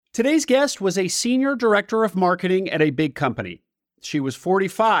Today's guest was a senior director of marketing at a big company. She was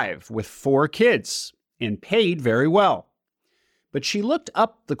 45 with 4 kids and paid very well. But she looked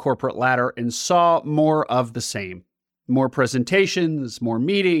up the corporate ladder and saw more of the same. More presentations, more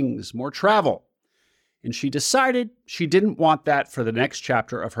meetings, more travel. And she decided she didn't want that for the next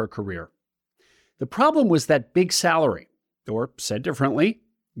chapter of her career. The problem was that big salary, or said differently,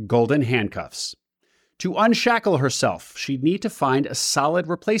 golden handcuffs. To unshackle herself, she'd need to find a solid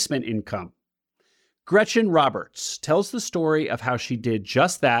replacement income. Gretchen Roberts tells the story of how she did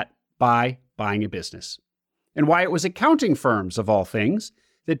just that by buying a business, and why it was accounting firms, of all things,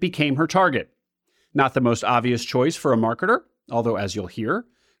 that became her target. Not the most obvious choice for a marketer, although as you'll hear,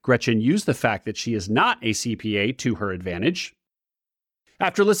 Gretchen used the fact that she is not a CPA to her advantage.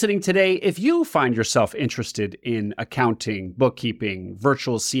 After listening today, if you find yourself interested in accounting, bookkeeping,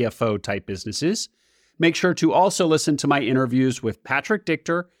 virtual CFO type businesses, make sure to also listen to my interviews with Patrick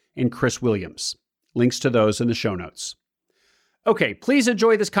Dichter and Chris Williams. Links to those in the show notes. Okay, please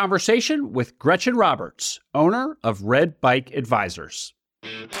enjoy this conversation with Gretchen Roberts, owner of Red Bike Advisors.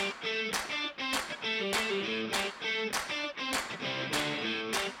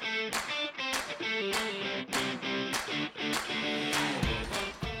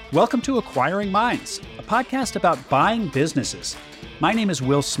 Welcome to Acquiring Minds, a podcast about buying businesses. My name is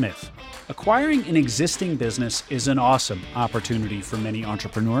Will Smith. Acquiring an existing business is an awesome opportunity for many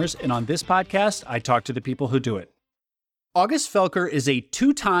entrepreneurs, and on this podcast, I talk to the people who do it. August Felker is a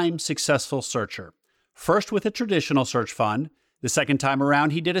 2-time successful searcher. First with a traditional search fund. The second time around,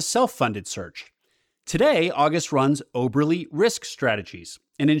 he did a self-funded search. Today, August runs Oberle Risk Strategies,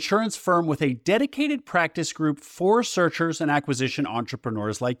 an insurance firm with a dedicated practice group for searchers and acquisition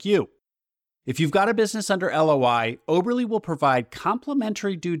entrepreneurs like you. If you've got a business under LOI, Oberle will provide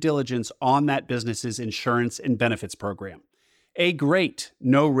complimentary due diligence on that business's insurance and benefits program. A great,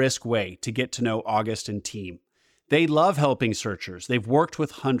 no-risk way to get to know August and team. They love helping searchers. They've worked with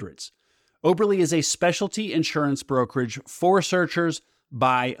hundreds. Oberle is a specialty insurance brokerage for searchers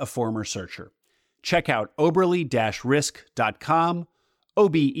by a former searcher. Check out oberle-risk.com,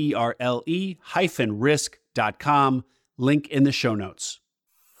 oberle-risk.com, link in the show notes.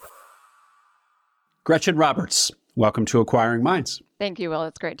 Gretchen Roberts, welcome to Acquiring Minds. Thank you, Will.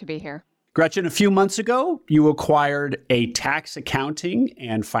 It's great to be here. Gretchen, a few months ago, you acquired a tax accounting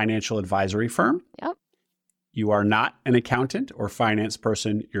and financial advisory firm. Yep. You are not an accountant or finance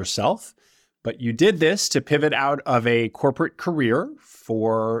person yourself, but you did this to pivot out of a corporate career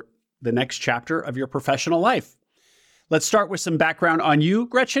for the next chapter of your professional life. Let's start with some background on you.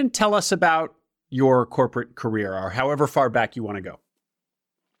 Gretchen, tell us about your corporate career, or however far back you want to go.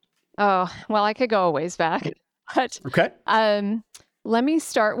 Oh, well, I could go a ways back, but okay. Let me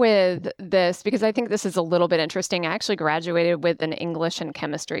start with this because I think this is a little bit interesting. I actually graduated with an English and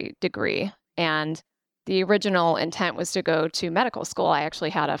chemistry degree, and the original intent was to go to medical school. I actually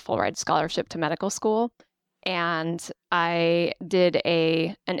had a full ride scholarship to medical school, and I did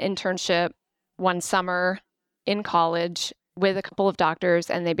an internship one summer in college with a couple of doctors,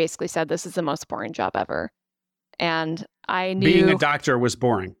 and they basically said, this is the most boring job ever. And I knew... Being a doctor was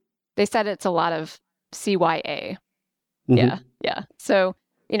boring. They said it's a lot of CYA. Mm-hmm. Yeah. So,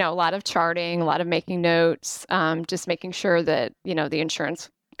 a lot of charting, a lot of making notes, just making sure that, the insurance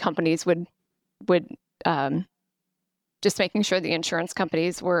companies just making sure the insurance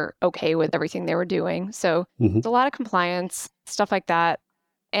companies were okay with everything they were doing. So it's a lot of compliance, stuff like that.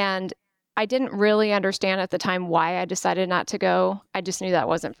 And I didn't really understand at the time why I decided not to go. I just knew that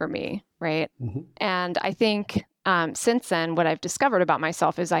wasn't for me, right? Mm-hmm. And I think since then, what I've discovered about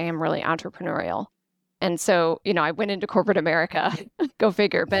myself is I am really entrepreneurial. And so, I went into corporate America, go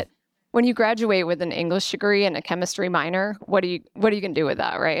figure. But when you graduate with an English degree and a chemistry minor, what are you going to do with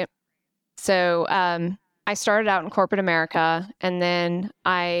that, right? So I started out in corporate America, and then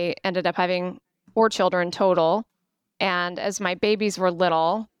I ended up having 4 children total. And as my babies were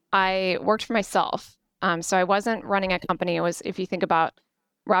little, I worked for myself. So I wasn't running a company. It was, if you think about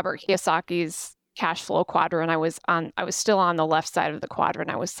Robert Kiyosaki's cash flow quadrant, I was still on the left side of the quadrant.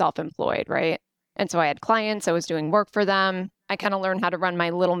 I was self-employed, right? And so I had clients. I was doing work for them. I kind of learned how to run my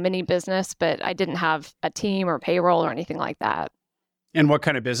little mini business, but I didn't have a team or payroll or anything like that. And what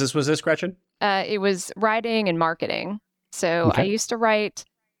kind of business was this, Gretchen? It was writing and marketing. So I used to write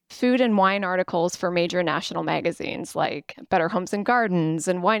food and wine articles for major national magazines like Better Homes and Gardens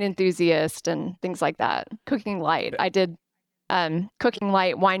and Wine Enthusiast and things like that. Cooking Light. I did Cooking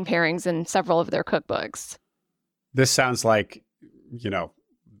Light wine pairings in several of their cookbooks. This sounds like,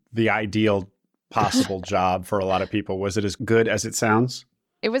 the ideal possible job for a lot of people. Was it as good as it sounds?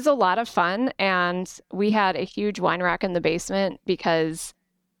 It was a lot of fun, and we had a huge wine rack in the basement because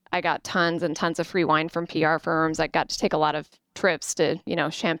I got tons and tons of free wine from PR firms. I got to take a lot of trips to,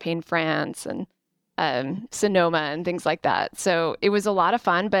 Champagne, France and Sonoma and things like that. So it was a lot of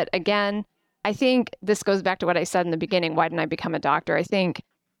fun. But again, I think this goes back to what I said in the beginning. Why didn't I become a doctor? I think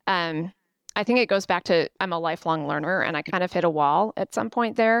it goes back to I'm a lifelong learner, and I kind of hit a wall at some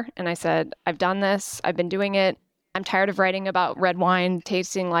point there. And I said, I've done this. I've been doing it. I'm tired of writing about red wine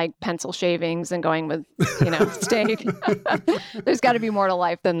tasting like pencil shavings and going with, steak. There's got to be more to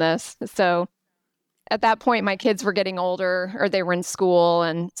life than this. So at that point, my kids were getting older, or they were in school.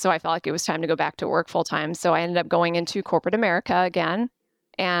 And so I felt like it was time to go back to work full time. So I ended up going into corporate America again.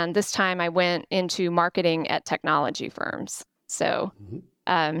 And this time I went into marketing at technology firms. So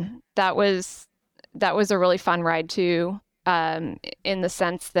that was a really fun ride too, in the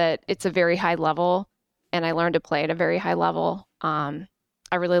sense that it's a very high level, and I learned to play at a very high level. I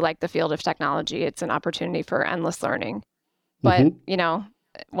really like the field of technology. It's an opportunity for endless learning. But,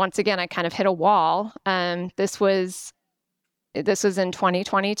 once again, I kind of hit a wall. This was in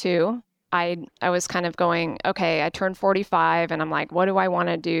 2022. I was kind of going, okay, I turned 45 and I'm like, what do I want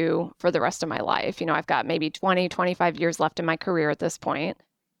to do for the rest of my life? I've got maybe 20, 25 years left in my career at this point.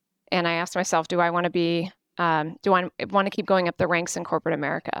 And I asked myself, do I want to keep going up the ranks in corporate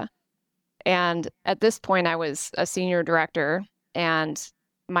America? And at this point, I was a senior director, and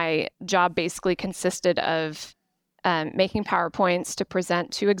my job basically consisted of making PowerPoints to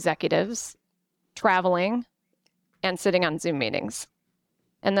present to executives, traveling, and sitting on Zoom meetings,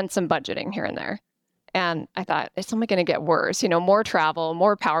 and then some budgeting here and there. And I thought, it's only going to get worse. More travel,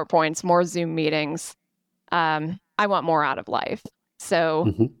 more PowerPoints, more Zoom meetings. I want more out of life.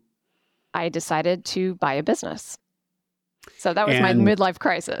 So I decided to buy a business. So that was my midlife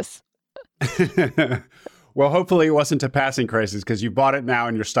crisis. Well, hopefully it wasn't a passing crisis, because you bought it now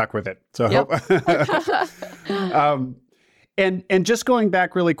and you're stuck with it. So, and just going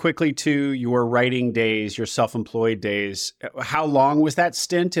back really quickly to your writing days, your self-employed days, how long was that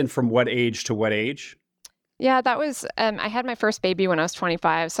stint, and from what age to what age? Yeah, that was, I had my first baby when I was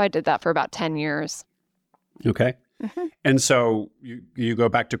 25. So I did that for about 10 years. Okay. And so you go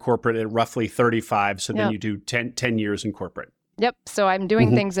back to corporate at roughly 35. So then you do 10 years in corporate. Yep. So I'm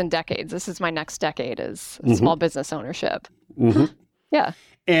doing things in decades. This is my next decade, is small business ownership. Yeah.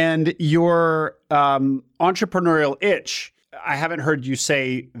 And your entrepreneurial itch, I haven't heard you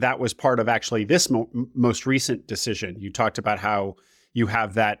say that was part of actually this most recent decision. You talked about how you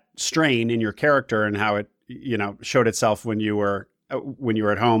have that strain in your character and how it, showed itself when you were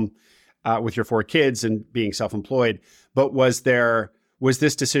at home with your 4 kids and being self-employed. But was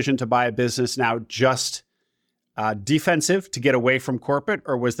this decision to buy a business now just defensive to get away from corporate,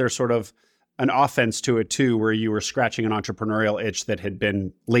 or was there sort of an offense to it too, where you were scratching an entrepreneurial itch that had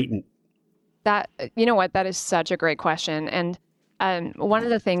been latent? That is such a great question. And one of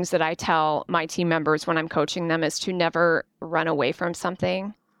the things that I tell my team members when I'm coaching them is to never run away from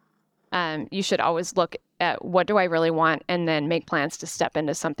something. You should always look at, what do I really want, and then make plans to step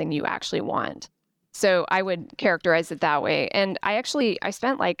into something you actually want. So I would characterize it that way. And I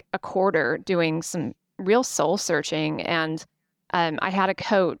spent like a quarter doing some real soul searching, and I had a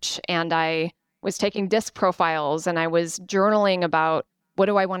coach, and I was taking disc profiles, and I was journaling about, what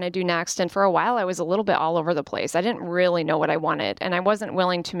do I want to do next? And for a while, I was a little bit all over the place. I didn't really know what I wanted, and I wasn't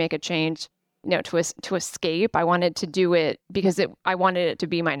willing to make a change, to escape. I wanted to do it because I wanted it to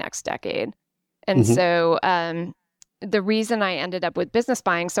be my next decade. And so the reason I ended up with business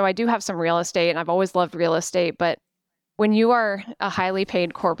buying, so I do have some real estate, and I've always loved real estate, but when you are a highly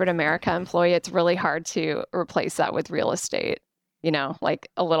paid corporate America employee, it's really hard to replace that with real estate. Like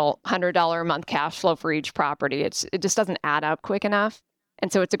a little $100 a month cash flow for each property. It just doesn't add up quick enough.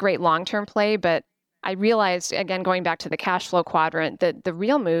 And so it's a great long-term play. But I realized, again, going back to the cash flow quadrant, that the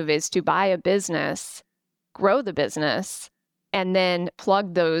real move is to buy a business, grow the business, and then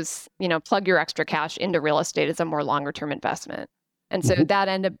plug your extra cash into real estate as a more longer-term investment. And so that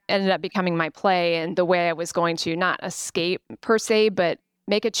ended up becoming my play, and the way I was going to not escape per se, but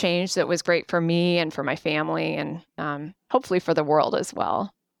make a change that was great for me and for my family, and hopefully for the world as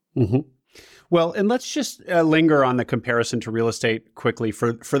well. Well, and let's just linger on the comparison to real estate quickly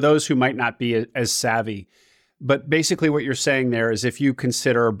for those who might not be as savvy. But basically what you're saying there is, if you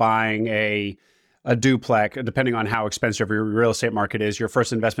consider buying a duplex, depending on how expensive your real estate market is, your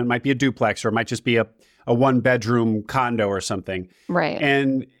first investment might be a duplex, or it might just be a 1-bedroom condo or something. Right.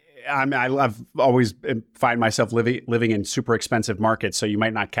 And I've always find myself living in super expensive markets, so you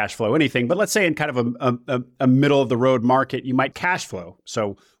might not cash flow anything. But let's say in kind of a middle of the road market, you might cash flow.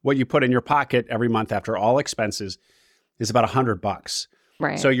 So what you put in your pocket every month after all expenses is about $100.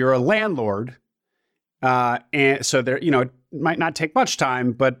 Right. So you're a landlord, and so there, might not take much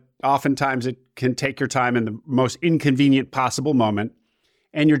time, but oftentimes it can take your time in the most inconvenient possible moment.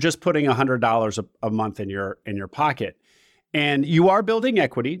 And you're just putting $100 a month in your pocket. And you are building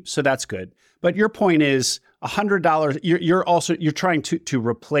equity, so that's good. But your point is $100, you're trying to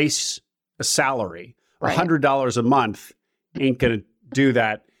replace a salary. Right. $100 a month ain't going to do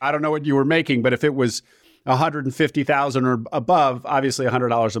that. I don't know what you were making, but if it was $150,000 or above, obviously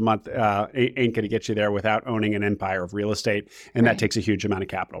 $100 a month ain't going to get you there without owning an empire of real estate, and that takes a huge amount of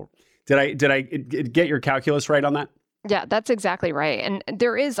capital. Did I get your calculus right on that? Yeah, that's exactly right. And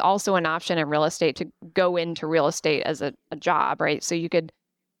there is also an option in real estate to go into real estate as a job, right? So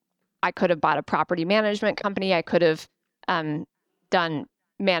I could have bought a property management company. I could have done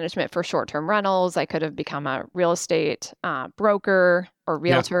management for short-term rentals. I could have become a real estate broker or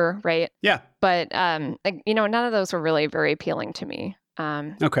realtor, right? Yeah. But, none of those were really very appealing to me.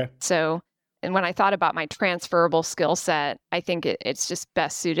 Okay. So, and when I thought about my transferable skill set, I think it's just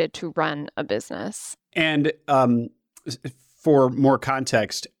best suited to run a business. And for more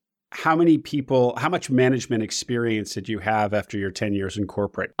context, how much management experience did you have after your 10 years in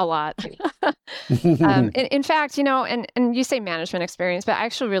corporate? A lot. In fact, and you say management experience, but I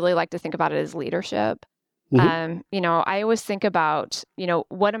actually really like to think about it as leadership. Mm-hmm. I always think about,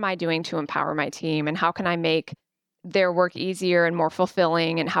 what am I doing to empower my team, and how can I make their work easier and more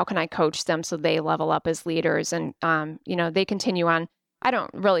fulfilling, and how can I coach them so they level up as leaders and, they continue on. I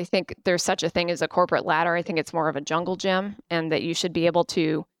don't really think there's such a thing as a corporate ladder. I think it's more of a jungle gym, and that you should be able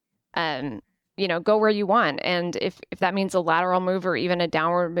to, go where you want. And if that means a lateral move or even a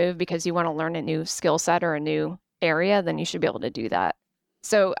downward move because you want to learn a new skill set or a new area, then you should be able to do that.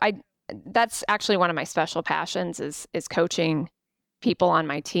 So that's actually one of my special passions is coaching people on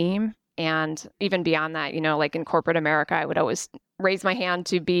my team. And even beyond that, like in corporate America, I would always raise my hand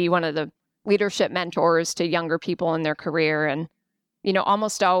to be one of the leadership mentors to younger people in their career. And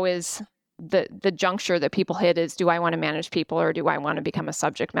almost always the juncture that people hit is, do I want to manage people or do I want to become a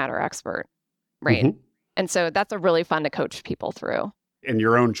subject matter expert? Right. Mm-hmm. And so that's a really fun to coach people through. And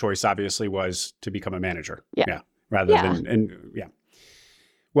your own choice obviously was to become a manager. Yeah. Rather than.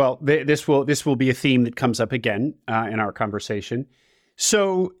 Well, this will be a theme that comes up again in our conversation.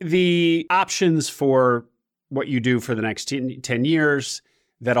 So the options for what you do for the next 10 years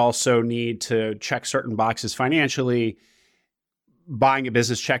that also need to check certain boxes financially, buying a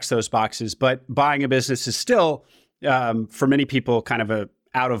business checks those boxes, but buying a business is still, for many people, kind of a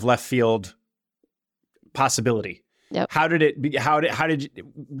out of left field possibility. Yep. How did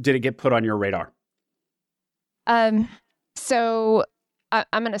it get put on your radar? So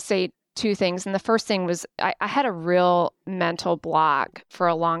I'm going to say two things. And the first thing was I had a real mental block for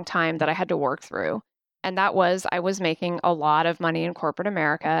a long time that I had to work through. And that was I was making a lot of money in corporate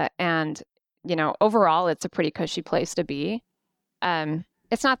America. And, overall, it's a pretty cushy place to be.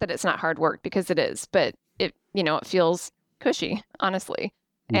 It's not that it's not hard work, because it is, but it feels cushy, honestly.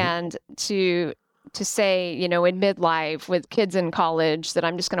 Mm-hmm. And to say, in midlife with kids in college, that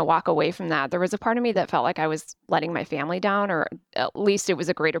I'm just going to walk away from that. There was a part of me that felt like I was letting my family down, or at least it was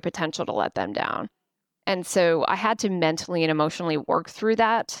a greater potential to let them down. And so I had to mentally and emotionally work through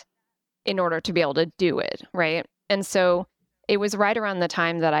that in order to be able to do it. Right. And so it was right around the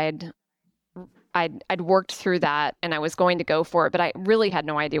time that I'd worked through that and I was going to go for it, but I really had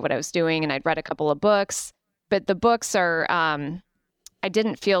no idea what I was doing. And I'd read a couple of books, but the books are, I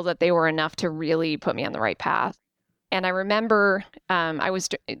didn't feel that they were enough to really put me on the right path. And I remember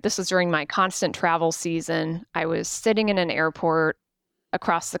this was during my constant travel season. I was sitting in an airport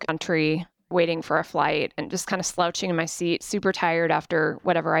across the country waiting for a flight and just kind of slouching in my seat, super tired after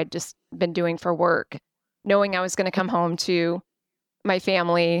whatever I'd just been doing for work, knowing I was going to come home to my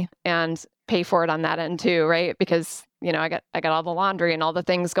family and pay for it on that end too, right? Because, I got all the laundry and all the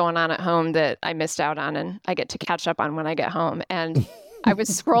things going on at home that I missed out on, and I get to catch up on when I get home. And I was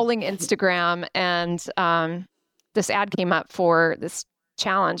scrolling Instagram, and this ad came up for this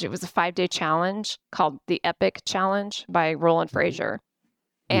challenge. It was a 5-day challenge called the Epic Challenge by Roland Frasier.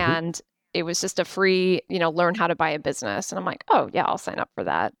 Mm-hmm. And it was just a free, learn how to buy a business. And I'm like, oh yeah, I'll sign up for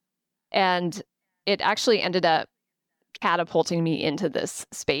that. And it actually ended up catapulting me into this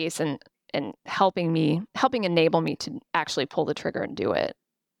space and helping enable me to actually pull the trigger and do it.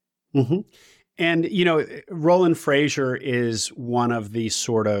 Mm-hmm. And, Roland Frasier is one of the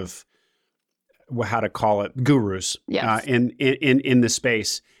sort of, how to call it, gurus. Yes. In the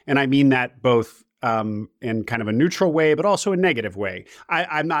space. And I mean that both in kind of a neutral way, but also a negative way.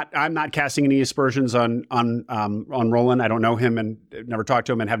 I'm not casting any aspersions on Roland. I don't know him and never talked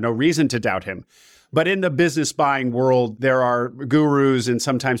to him and have no reason to doubt him. But in the business buying world, there are gurus, and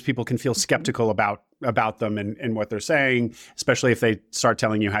sometimes people can feel skeptical about about them and what they're saying, especially if they start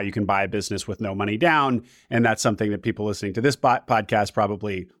telling you how you can buy a business with no money down. And that's something that people listening to this podcast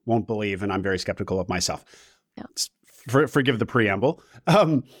probably won't believe. And I'm very skeptical of myself. Yeah. Forgive the preamble.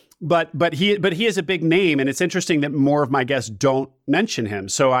 But he is a big name. And it's interesting that more of my guests don't mention him.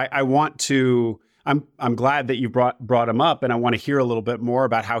 So I want to, I'm glad that you brought him up, and I want to hear a little bit more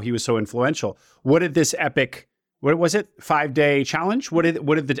about how he was so influential. What did this epic, what was it? 5-day challenge? What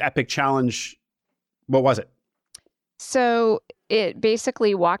did the epic challenge, what was it? So it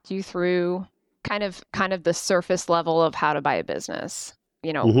basically walked you through kind of the surface level of how to buy a business.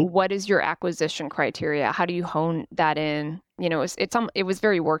 What is your acquisition criteria? How do you hone that in? It was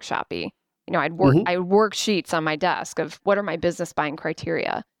very workshopy. I'd work sheets on my desk of what are my business buying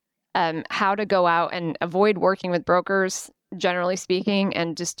criteria, how to go out and avoid working with brokers, generally speaking,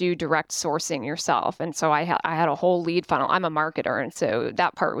 and just do direct sourcing yourself. And so I had a whole lead funnel. I'm a marketer, and so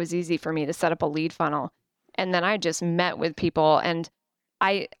that part was easy for me to set up a lead funnel. And then I just met with people, and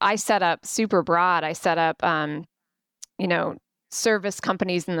I set up super broad. I set up, service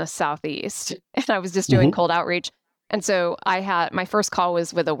companies in the Southeast, and I was just doing cold outreach. And so my first call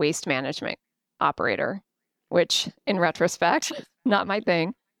was with a waste management operator, which in retrospect, not my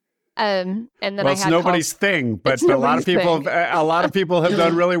thing. And then it's nobody's thing, but a lot of people have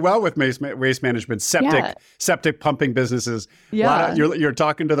done really well with waste management, septic pumping businesses. Yeah, you're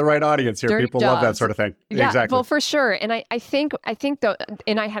talking to the right audience here. Dirty people jobs. Love that sort of thing. Yeah, exactly. Well, for sure. And I think though,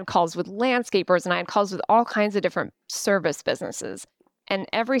 and I had calls with landscapers, and I had calls with all kinds of different service businesses. And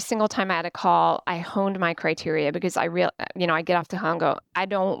every single time I had a call, I honed my criteria because I get off the call and go, I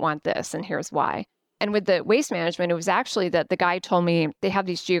don't want this, and here's why. And with the waste management, it was actually that the guy told me they have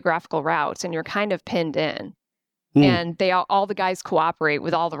these geographical routes and you're kind of pinned in. And all the guys cooperate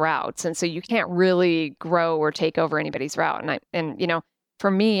with all the routes. And so you can't really grow or take over anybody's route. And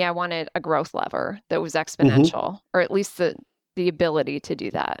for me, I wanted a growth lever that was exponential, or at least the ability to do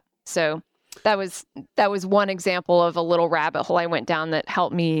that. So that was one example of a little rabbit hole I went down that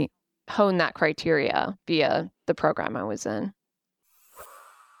helped me hone that criteria via the program I was in.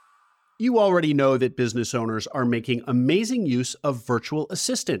 You already know that business owners are making amazing use of virtual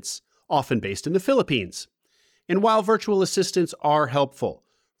assistants, often based in the Philippines. And while virtual assistants are helpful,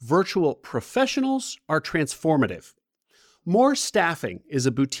 virtual professionals are transformative. More Staffing is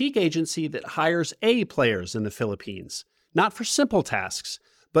a boutique agency that hires A players in the Philippines, not for simple tasks,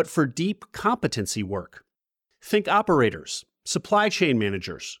 but for deep competency work. Think operators, supply chain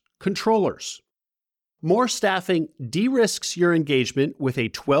managers, controllers. More Staffing de-risks your engagement with a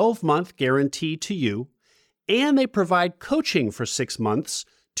 12-month guarantee to you, and they provide coaching for 6 months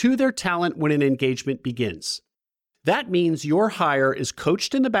to their talent when an engagement begins. That means your hire is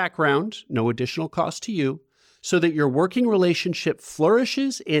coached in the background, no additional cost to you, so that your working relationship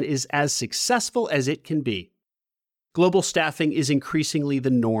flourishes and is as successful as it can be. Global staffing is increasingly the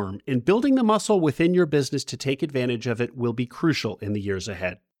norm, and building the muscle within your business to take advantage of it will be crucial in the years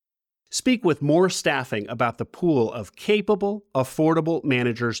ahead. Speak with More Staffing about the pool of capable, affordable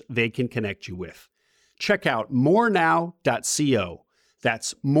managers they can connect you with. Check out morenow.co.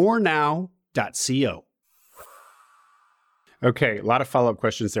 That's morenow.co. Okay, a lot of follow-up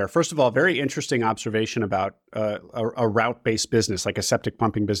questions there. First of all, very interesting observation about a route-based business, like a septic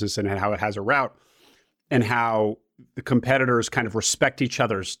pumping business, and how it has a route, and how the competitors kind of respect each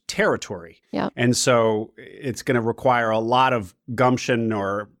other's territory. Yeah. And so it's going to require a lot of gumption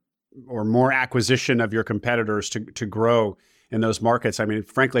or more acquisition of your competitors to grow in those markets. I mean,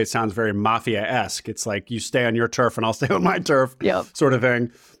 frankly, it sounds very mafia-esque. It's like you stay on your turf and I'll stay on my turf, sort of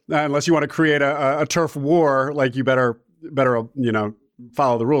thing. Unless you want to create a turf war, like you better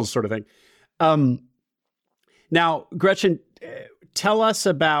follow the rules, sort of thing. Now, Gretchen, tell us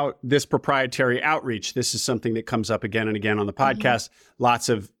about this proprietary outreach. This is something that comes up again and again on the podcast. Lots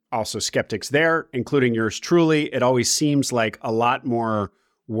of also skeptics there, including yours truly. It always seems like a lot more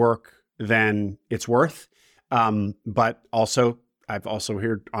work than it's worth. But also, I've also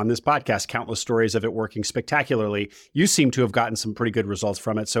heard on this podcast countless stories of it working spectacularly. You seem to have gotten some pretty good results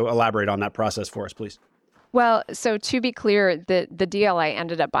from it. So elaborate on that process for us, please. Well, so to be clear, the deal I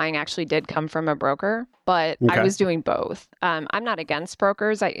ended up buying actually did come from a broker, but Okay. I was doing both. I'm not against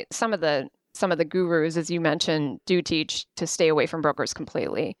brokers. Some of the gurus, as you mentioned, do teach to stay away from brokers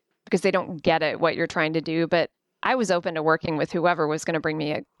completely because they don't get it, what you're trying to do. But I was open to working with whoever was going to bring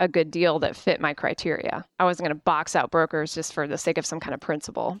me a good deal that fit my criteria. I wasn't going to box out brokers just for the sake of some kind of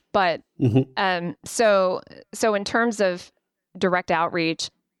principle. But so in terms of direct outreach,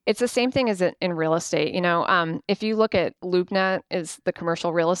 it's the same thing as in real estate. If you look at LoopNet is the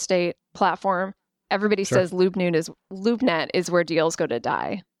commercial real estate platform, everybody says LoopNet is where deals go to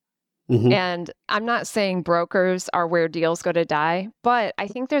die. And I'm not saying brokers are where deals go to die, but I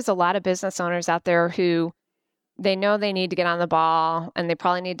think there's a lot of business owners out there who they know they need to get on the ball and they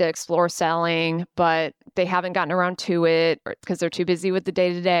probably need to explore selling, but they haven't gotten around to it because they're too busy with the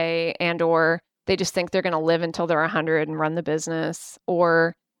day-to-day, and or they just think they're going to live until they're 100 and run the business,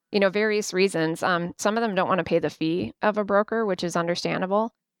 or various reasons. Some of them don't want to pay the fee of a broker, which is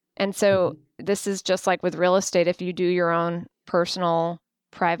understandable. And so this is just like with real estate. If you do your own personal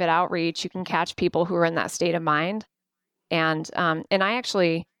private outreach, you can catch people who are in that state of mind. And I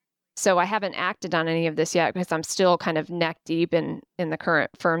actually, so I haven't acted on any of this yet because I'm still kind of neck deep in the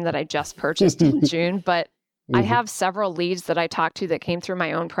current firm that I just purchased in June. But I have several leads that I talked to that came through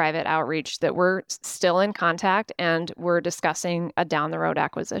my own private outreach that we're still in contact, and we're discussing a down the road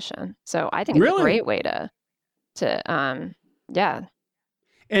acquisition. So I think it's a great way to yeah.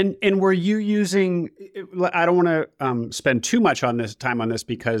 And were you using, I don't want to spend too much time on this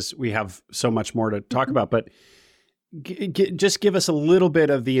because we have so much more to talk about, but just give us a little bit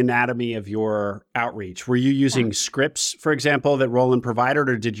of the anatomy of your outreach. Were you using scripts, for example, that Roland provided,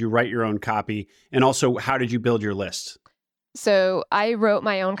 or did you write your own copy? And also, how did you build your list? So I wrote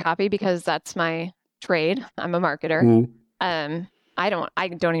my own copy because that's my trade. I'm a marketer. I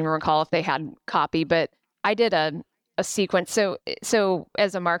don't even recall if they had copy, but I did a sequence. So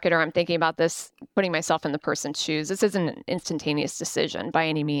as a marketer, I'm thinking about this, putting myself in the person's shoes. This isn't an instantaneous decision by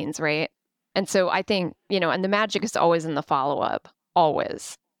any means, right? And so I think, and the magic is always in the follow-up,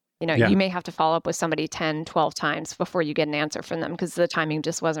 always. You may have to follow up with somebody 10, 12 times before you get an answer from them because the timing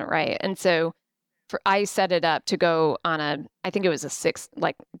just wasn't right. And so I set it up to go on I think it was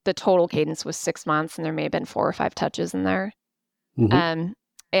the total cadence was 6 months, and there may have been 4 or 5 touches in there.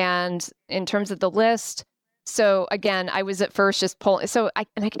 And in terms of the list, so again, I was at first just pulling. I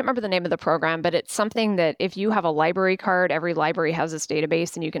can't remember the name of the program, but it's something that if you have a library card, every library has this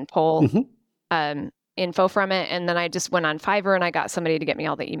database, and you can pull info from it. And then I just went on Fiverr and I got somebody to get me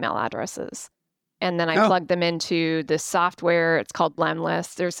all the email addresses. And then I plugged them into this software. It's called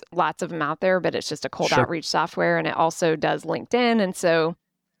Lemlist. There's lots of them out there, but it's just a cold outreach software. And it also does LinkedIn. And so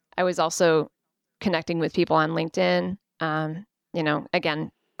I was also connecting with people on LinkedIn.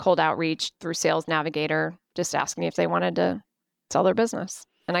 Again, cold outreach through Sales Navigator, just asking if they wanted to sell their business.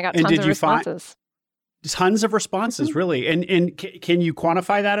 And I got tons of responses. Tons of responses, really. And can you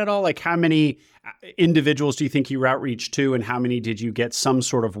quantify that at all? Like, how many individuals do you think you outreached to, and how many did you get some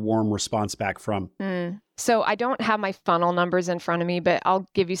sort of warm response back from? So I don't have my funnel numbers in front of me, but I'll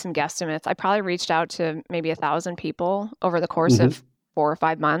give you some guesstimates. I probably reached out to maybe 1,000 people over the course of 4 or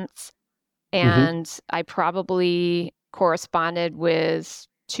 5 months. And I probably corresponded with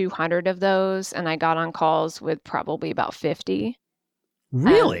 200 of those, and I got on calls with probably about 50.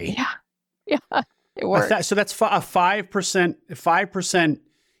 Really? Yeah. It worked. So that's a 5%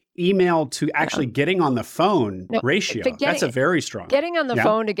 email to actually getting on the phone ratio. That's a very strong. Getting on the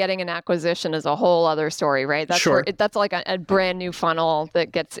phone to getting an acquisition is a whole other story, right? That's that's like a brand new funnel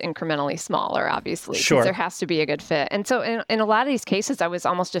that gets incrementally smaller, obviously. Because there has to be a good fit. And so in a lot of these cases, I was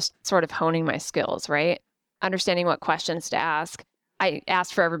almost just sort of honing my skills, right? Understanding what questions to ask. I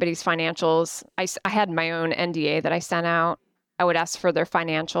asked for everybody's financials. I had my own NDA that I sent out. I would ask for their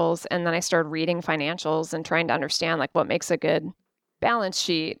financials, and then I started reading financials and trying to understand like what makes a good balance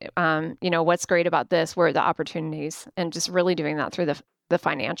sheet. What's great about this, where are the opportunities, and just really doing that through the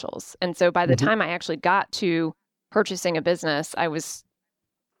financials. And so by the time I actually got to purchasing a business,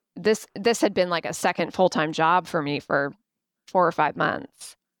 this had been like a second full-time job for me for 4 or 5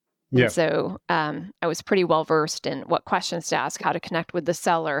 months. Yeah. And so I was pretty well versed in what questions to ask, how to connect with the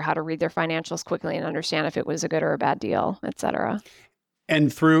seller, how to read their financials quickly and understand if it was a good or a bad deal, et cetera.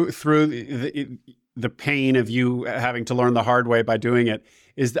 And through the pain of you having to learn the hard way by doing it,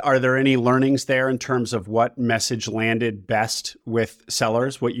 are there any learnings there in terms of what message landed best with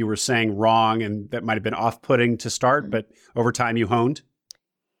sellers, what you were saying wrong and that might have been off-putting to start, but over time you honed?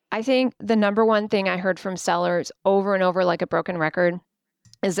 I think the number one thing I heard from sellers over and over like a broken record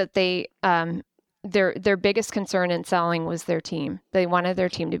is that their biggest concern in selling was their team. They wanted their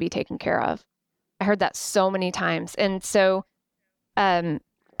team to be taken care of. I heard that so many times. And so I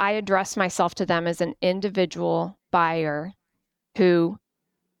addressed myself to them as an individual buyer who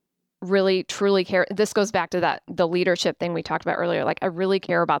really, truly care. This goes back to the leadership thing we talked about earlier. Like, I really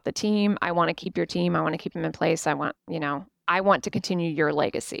care about the team. I want to keep your team. I want to keep them in place. I want to continue your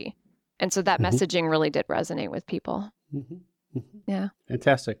legacy. And so that messaging really did resonate with people. Yeah.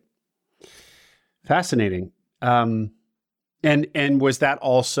 Fantastic. Fascinating. And was that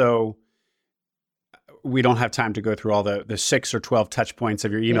also, we don't have time to go through all the 6 or 12 touch points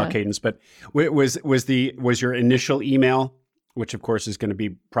of your email cadence, but was your initial email which of course is going to be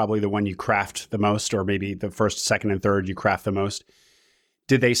probably the one you craft the most, or maybe the first, second, and third you craft the most.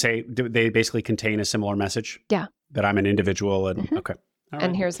 Do they basically contain a similar message? Yeah. That I'm an individual and okay. All right.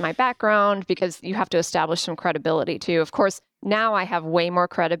 And here's my background, because you have to establish some credibility too. Of course, now I have way more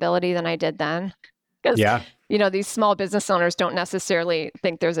credibility than I did then. Because, these small business owners don't necessarily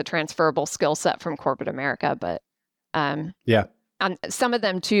think there's a transferable skill set from corporate America. But and some of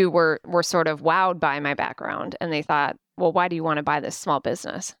them too were sort of wowed by my background, and they thought, well, why do you want to buy this small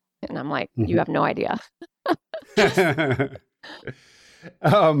business? And I'm like, you have no idea.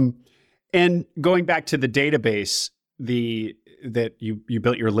 And going back to the database, that you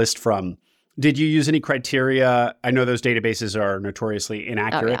built your list from, did you use any criteria? I know those databases are notoriously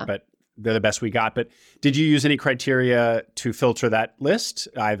inaccurate, but they're the best we got. But did you use any criteria to filter that list?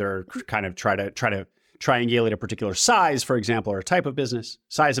 Either kind of try to triangulate a particular size, for example, or a type of business,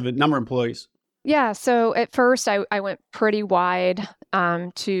 size of a number of employees? Yeah. So at first I went pretty wide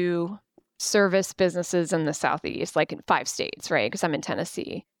to service businesses in the Southeast, like in 5 states, right? Because I'm in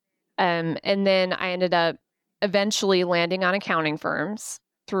Tennessee. And then I ended up eventually landing on accounting firms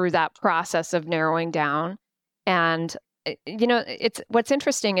through that process of narrowing down. And, what's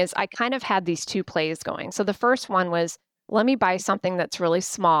interesting is I kind of had these 2 plays going. So the first one was, let me buy something that's really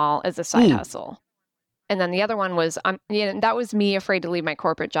small as a side hustle. And then the other one was, that was me afraid to leave my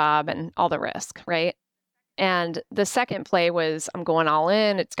corporate job and all the risk, right? And the second play was, I'm going all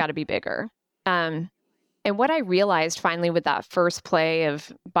in, it's got to be bigger. And what I realized finally with that first play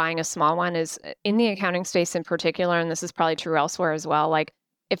of buying a small one is, in the accounting space in particular, and this is probably true elsewhere as well, like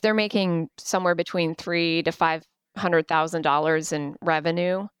if they're making somewhere between $300,000 to $500,000 in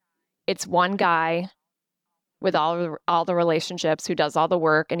revenue, it's one guy with all the relationships who does all the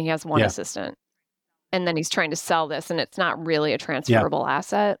work, and he has one assistant. And then he's trying to sell this, and it's not really a transferable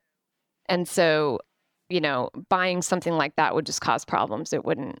asset. And so, buying something like that would just cause problems. It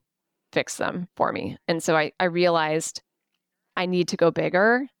wouldn't fix them for me. And so I realized I need to go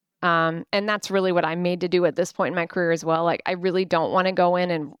bigger. And that's really what I'm made to do at this point in my career as well. Like, I really don't want to go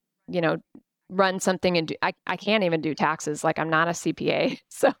in and, run something and I can't even do taxes. Like, I'm not a CPA.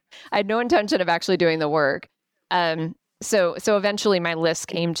 So I had no intention of actually doing the work. So eventually my list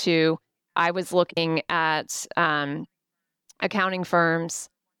came to, I was looking at accounting firms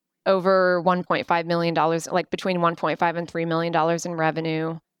over $1.5 million, like between $1.5 and $3 million in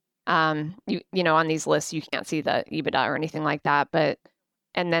revenue. On these lists, you can't see the EBITDA or anything like that.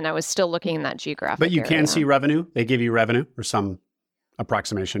 And then I was still looking in that geographic But you area. can see revenue? They give you revenue or some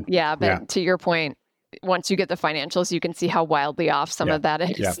approximation? Yeah, but to your point, once you get the financials, you can see how wildly off some of that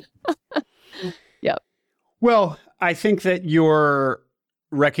is. Yeah. Yep. Well, I think that your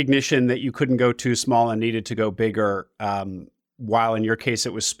recognition that you couldn't go too small and needed to go bigger, while in your case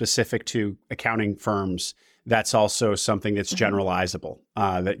it was specific to accounting firms, that's also something that's generalizable,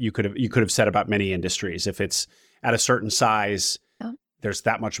 that you could have said about many industries. If it's at a certain size, there's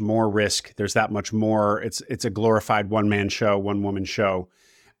that much more risk. There's that much more. It's a glorified one-man show, one-woman show,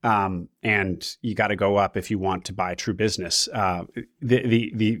 and you got to go up if you want to buy true business.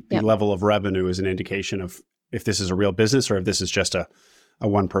 The level of revenue is an indication of if this is a real business or if this is just a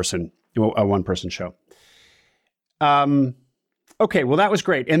one-person show. Okay, well, that was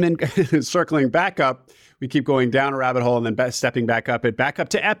great. And then circling back up, we keep going down a rabbit hole and then stepping back up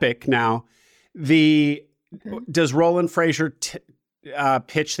to Epic now. Does Roland Frazier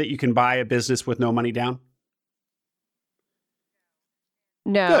pitch that you can buy a business with no money down?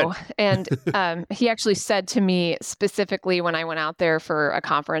 No. Good. And he actually said to me specifically when I went out there for a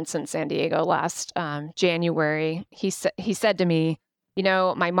conference in San Diego last January, he said to me,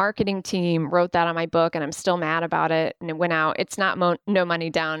 my marketing team wrote that on my book and I'm still mad about it. And it went out. It's not no money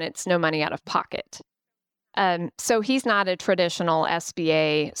down. It's no money out of pocket. So he's not a traditional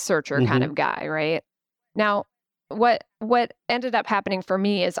SBA searcher kind of guy, right? Now, what ended up happening for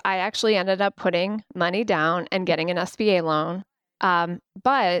me is I actually ended up putting money down and getting an SBA loan.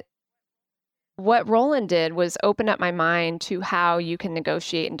 But what Roland did was open up my mind to how you can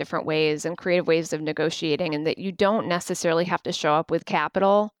negotiate in different ways and creative ways of negotiating, and that you don't necessarily have to show up with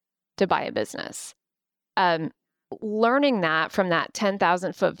capital to buy a business. Learning that from that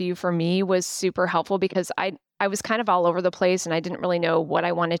 10,000 foot view for me was super helpful, because I was kind of all over the place and I didn't really know what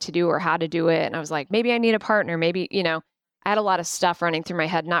I wanted to do or how to do it. And I was like, maybe I need a partner. Maybe, I had a lot of stuff running through my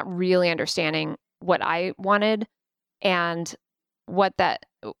head, not really understanding what I wanted. And what that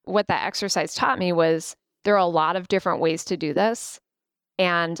exercise taught me was there are a lot of different ways to do this.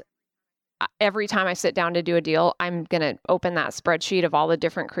 And every time I sit down to do a deal, I'm going to open that spreadsheet of all the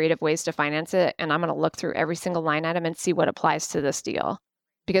different creative ways to finance it. And I'm going to look through every single line item and see what applies to this deal.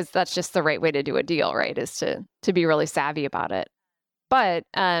 because that's just the right way to do a deal, right? Is to be really savvy about it. But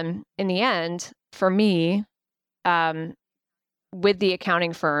in the end, for me, with the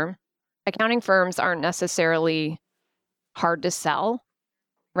accounting firms aren't necessarily hard to sell,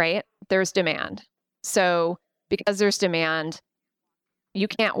 right? There's demand. So because there's demand, you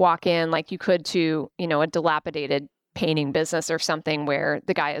can't walk in like you could to, a dilapidated painting business or something where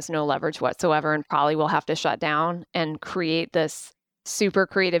the guy has no leverage whatsoever and probably will have to shut down and create this super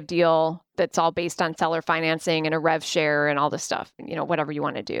creative deal that's all based on seller financing and a rev share and all this stuff, whatever you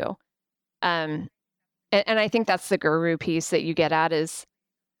want to do. And I think that's the guru piece that you get at is,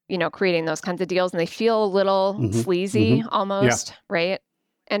 creating those kinds of deals, and they feel a little sleazy almost, right?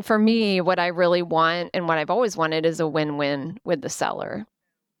 And for me, what I really want and what I've always wanted is a win-win with the seller.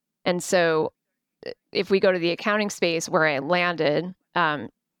 And so if we go to the accounting space where I landed,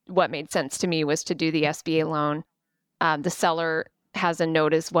 what made sense to me was to do the SBA loan. The seller has a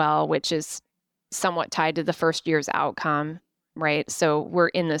note as well, which is somewhat tied to the first year's outcome, right? So we're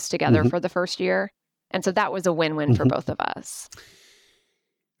in this together for the first year. And so that was a win-win for both of us.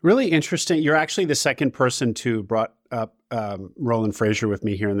 Really interesting. You're actually the second person to brought up Roland Frasier with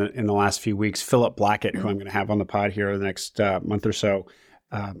me here in the last few weeks. Philip Blackett, who I'm going to have on the pod here the next month or so,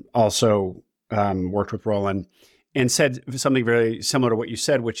 also worked with Roland and said something very similar to what you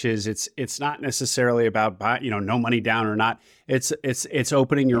said, which is it's not necessarily about no money down or not. It's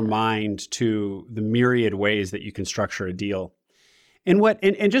opening your mind to the myriad ways that you can structure a deal. And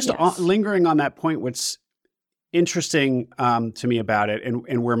just lingering on that point, what's interesting to me about it,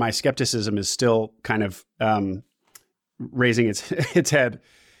 and where my skepticism is still kind of raising its head,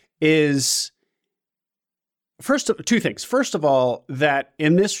 is two things. First of all, that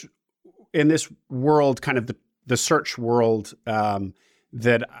in this world, kind of the search world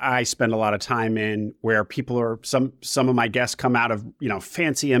that I spend a lot of time in, where people are some of my guests come out of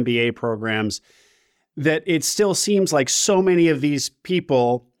fancy MBA programs, that it still seems like so many of these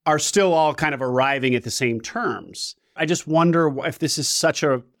people are still all kind of arriving at the same terms. I just wonder if this is such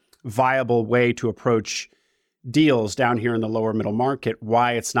a viable way to approach deals down here in the lower middle market,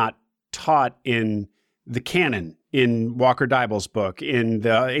 why it's not taught in the canon, in Walker Deibel's book, in the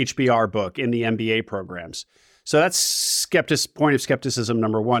HBR book, in the MBA programs. So that's point of skepticism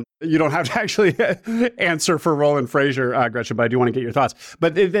number one. You don't have to actually answer for Roland Frasier, Gretchen, but I do want to get your thoughts.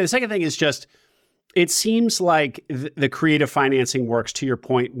 But the second thing is just, it seems like the creative financing works, to your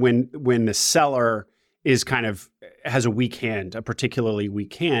point, when the seller is has a weak hand, a particularly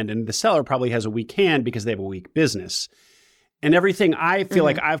weak hand, and the seller probably has a weak hand because they have a weak business. And everything I feel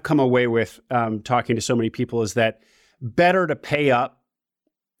like I've come away with talking to so many people is that better to pay up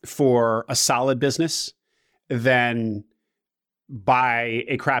for a solid business than buy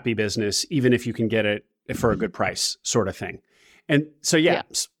a crappy business, even if you can get it for a good price, sort of thing. And so,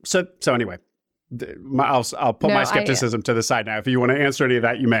 so anyway. I'll put my skepticism to the side now. If you want to answer any of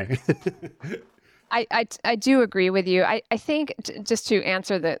that, you may. I do agree with you. I think just to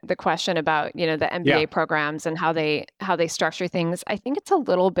answer the question about the MBA programs and how they structure things, I think it's a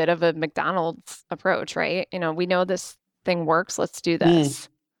little bit of a McDonald's approach, right? We know this thing works. Let's do this.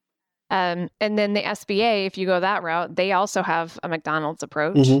 And then the SBA, if you go that route, they also have a McDonald's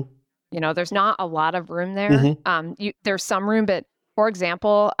approach. There's not a lot of room there. There's some room, but for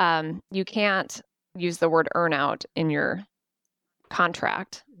example, you can't use the word earnout in your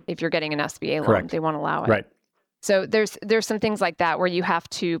contract if you're getting an SBA loan. Correct. They won't allow it. Right. So there's some things like that where you have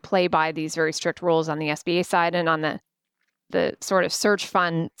to play by these very strict rules on the SBA side, and on the sort of search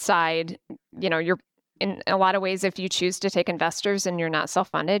fund side, you're in a lot of ways, if you choose to take investors and you're not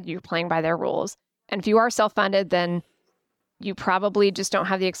self-funded, you're playing by their rules. And if you are self-funded, then you probably just don't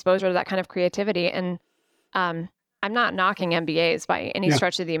have the exposure to that kind of creativity. And I'm not knocking MBAs by any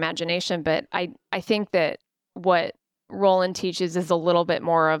stretch of the imagination, but I think that what Roland teaches is a little bit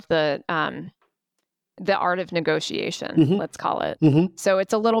more of the art of negotiation, let's call it. So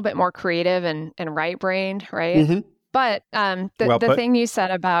it's a little bit more creative and right-brained, right? But the thing you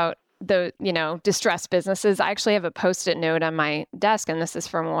said about the distressed businesses, I actually have a Post-it note on my desk, and this is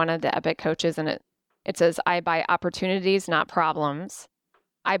from one of the Epic coaches, and it says, "I buy opportunities, not problems.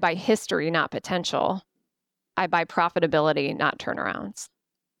 I buy history, not potential. I buy profitability, not turnarounds."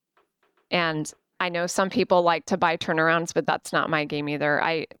 And I know some people like to buy turnarounds, but that's not my game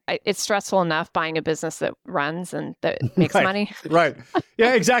either. It's stressful enough buying a business that runs and that makes money. Right.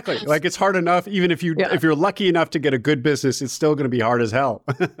 Yeah, exactly. Like, it's hard enough, even if if you're lucky enough to get a good business, it's still going to be hard as hell.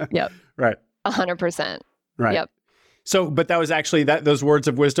 Yep. Right. 100%. Right. Yep. So, but that was actually those words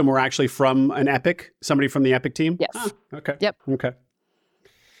of wisdom were actually from an Epic, somebody from the Epic team? Yes. Oh, okay. Yep. Okay.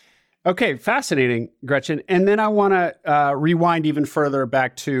 Okay, fascinating, Gretchen. And then I want to rewind even further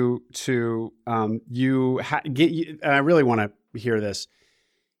back to you. And I really want to hear this.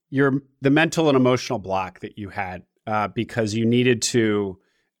 The mental and emotional block that you had because you needed to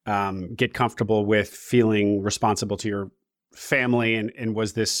get comfortable with feeling responsible to your family, and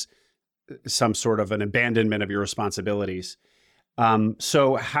was this some sort of an abandonment of your responsibilities?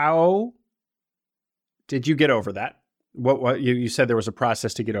 So how did you get over that? What you said there was a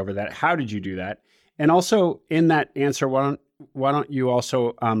process to get over that. How did you do that? And also in that answer, why don't you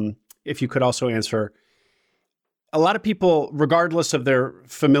also, if you could also answer, a lot of people, regardless of their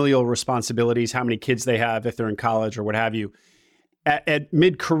familial responsibilities, how many kids they have, if they're in college or what have you, at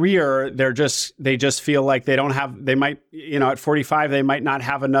mid-career, they just feel like they might, at 45, they might not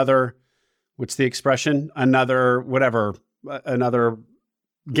have another, what's the expression? Another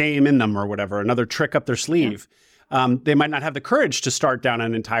game in them or whatever, another trick up their sleeve. Yeah. They might not have the courage to start down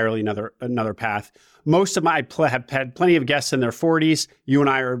an entirely another path. Most of I have had plenty of guests in their 40s. You and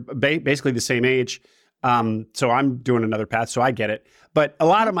I are basically the same age. So I'm doing another path, so I get it. But a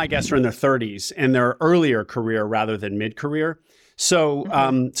lot of my guests are in their 30s and their earlier career rather than mid-career.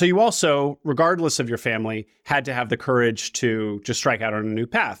 So, so you also, regardless of your family, had to have the courage to just strike out on a new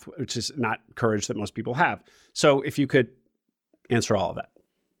path, which is not courage that most people have. So if you could answer all of that.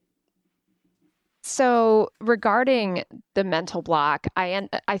 So regarding the mental block, I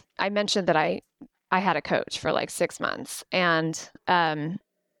mentioned that I had a coach for like 6 months, and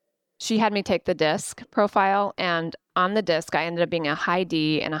she had me take the DISC profile, and on the DISC, I ended up being a high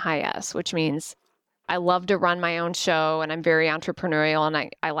D and a high S, which means I love to run my own show, and I'm very entrepreneurial,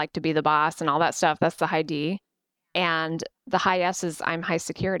 and I like to be the boss and all that stuff. That's the high D. And the high S is I'm high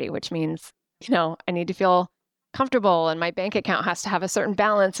security, which means, I need to feel comfortable, and my bank account has to have a certain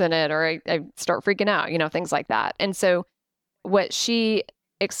balance in it, or I start freaking out, things like that. And so what she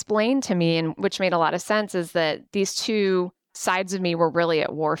explained to me, and which made a lot of sense, is that these two sides of me were really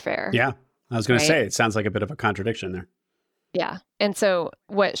at warfare. Yeah. I was going to say, it sounds like a bit of a contradiction there. Yeah. And so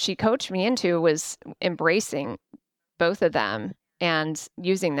what she coached me into was embracing both of them and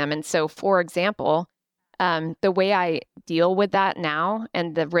using them. And so, for example, the way I deal with that now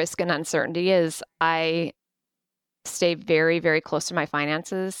and the risk and uncertainty is I stay very, very close to my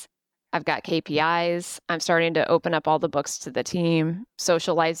finances. I've got KPIs. I'm starting to open up all the books to the team,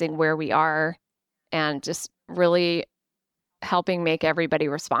 socializing where we are, and just really helping make everybody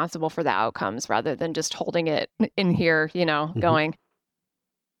responsible for the outcomes rather than just holding it in here, going,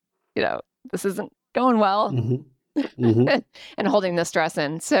 this isn't going well, and holding the stress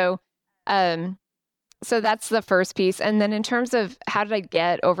in. So that's the first piece. And then in terms of how did I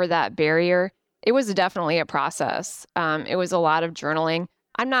get over that barrier, it was definitely a process. It was a lot of journaling.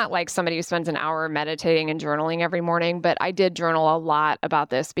 I'm not like somebody who spends an hour meditating and journaling every morning, but I did journal a lot about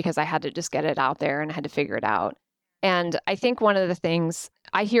this because I had to just get it out there and I had to figure it out. And I think one of the things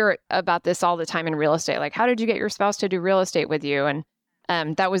I hear about this all the time in real estate, like, how did you get your spouse to do real estate with you?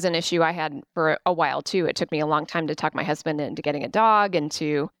 And that was an issue I had for a while too. It took me a long time to talk my husband into getting a dog and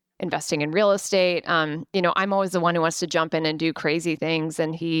to investing in real estate. I'm always the one who wants to jump in and do crazy things,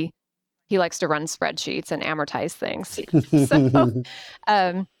 and he likes to run spreadsheets and amortize things.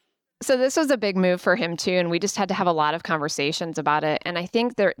 So this was a big move for him too, and we just had to have a lot of conversations about it. And I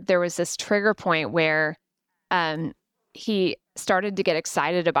think there was this trigger point where he started to get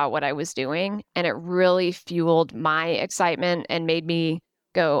excited about what I was doing, and it really fueled my excitement and made me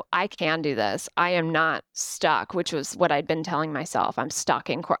go, I can do this. I am not stuck, which was what I'd been telling myself. I'm stuck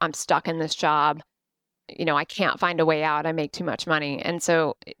in this job. I can't find a way out. I make too much money. And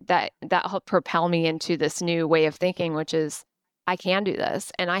so that helped propel me into this new way of thinking, which is I can do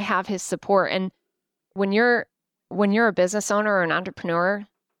this, and I have his support. And when you're a business owner or an entrepreneur,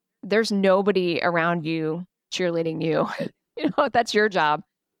 there's nobody around you cheerleading you. That's your job.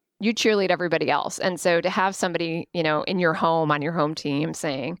 You cheerlead everybody else. And so to have somebody, in your home, on your home team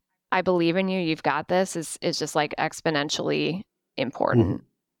saying, I believe in you, you've got this, is just like exponentially important.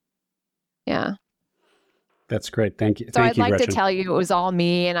 Yeah. That's great. Thank you. So I'd like Gretchen. to tell you it was all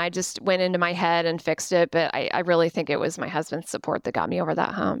me and I just went into my head and fixed it. But I really think it was my husband's support that got me over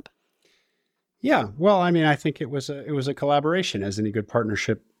that hump. Yeah. Well, I mean, I think it was a collaboration, as any good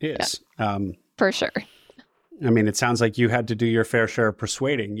partnership is. Yeah. For sure. I mean, it sounds like you had to do your fair share of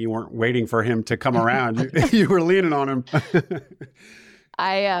persuading. You weren't waiting for him to come around. You were leaning on him.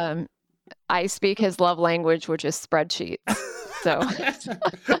 I speak his love language, which is spreadsheets. So,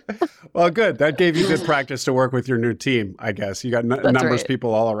 well, good. That gave you good practice to work with your new team, I guess. You got numbers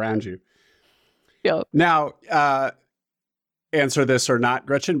people all around you. Yep. Now, answer this or not,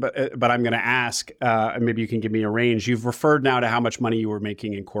 Gretchen, but I'm going to ask, and maybe you can give me a range. You've referred now to how much money you were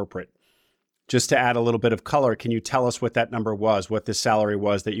making in corporate. Just to add a little bit of color, can you tell us what that number was, what the salary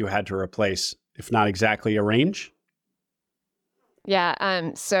was that you had to replace, if not exactly a range?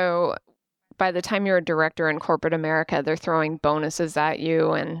 Yeah. So by the time you're a director in corporate America, they're throwing bonuses at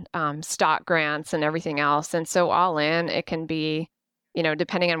you and stock grants and everything else. And so all in, it can be,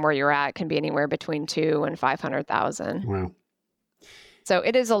 depending on where you're at, it can be anywhere between 200,000 and 500,000. Wow. So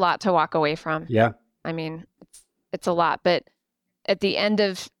it is a lot to walk away from. Yeah. I mean, it's a lot, but at the end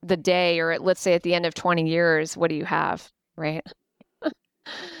of the day, or let's say at the end of 20 years, what do you have, right?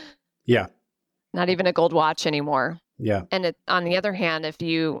 Yeah. Not even a gold watch anymore. Yeah. And on the other hand, if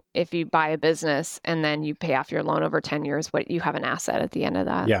you buy a business and then you pay off your loan over 10 years, you have an asset at the end of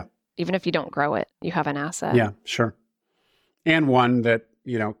that. Yeah. Even if you don't grow it, you have an asset. Yeah, sure. And one that,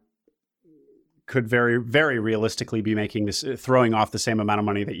 could very, very realistically be making this, throwing off the same amount of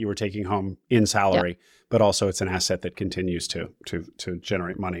money that you were taking home in salary, but also it's an asset that continues to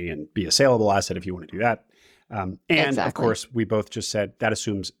generate money and be a saleable asset if you want to do that. And exactly. Of course, we both just said that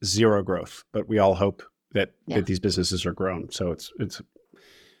assumes zero growth, but we all hope that these businesses are grown. So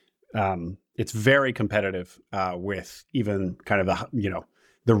it's very competitive with even kind of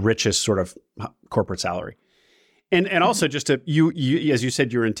the richest sort of corporate salary. And also just you as you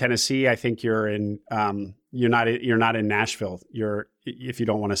said, you're in Tennessee. I think you're in you're not in Nashville. You're, if you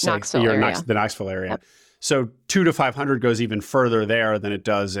don't want to say, you're in the Knoxville area. Yep. So 200 to 500 goes even further there than it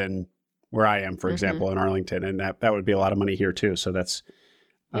does in where I am, for example, in Arlington, and that would be a lot of money here too. So that's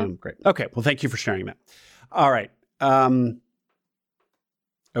great. Okay, well, thank you for sharing that. All right.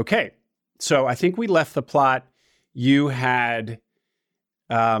 Okay, so I think we left the plot. You had.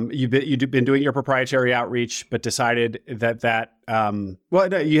 You'd been doing your proprietary outreach, but decided that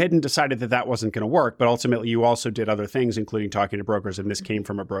you hadn't decided that wasn't going to work, but ultimately you also did other things, including talking to brokers, and this came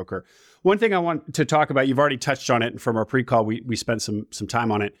from a broker. One thing I want to talk about, you've already touched on it, and from our pre-call, we spent some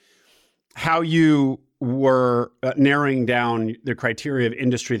time on it, how you were narrowing down the criteria of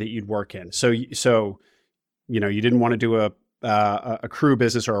industry that you'd work in. So you didn't want to do a crew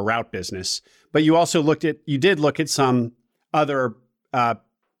business or a route business, but you also did look at some other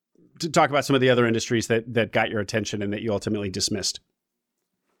to talk about some of the other industries that got your attention and that you ultimately dismissed.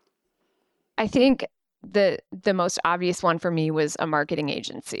 I think the most obvious one for me was a marketing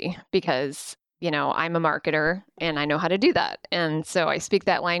agency because, I'm a marketer and I know how to do that. And so I speak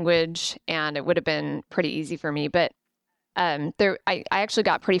that language and it would have been pretty easy for me. But I actually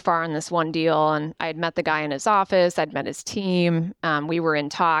got pretty far on this one deal and I had met the guy in his office. I'd met his team. We were in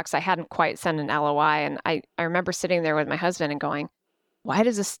talks. I hadn't quite sent an LOI. And I remember sitting there with my husband and going, why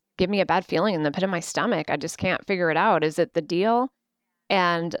does this give me a bad feeling in the pit of my stomach? I just can't figure it out. Is it the deal?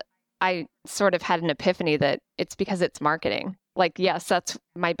 And I sort of had an epiphany that it's because it's marketing. Like, yes, that's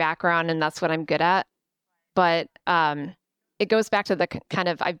my background and that's what I'm good at. But it goes back to the kind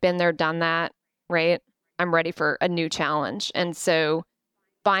of, I've been there, done that, right? I'm ready for a new challenge. And so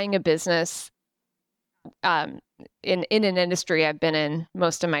buying a business in an industry I've been in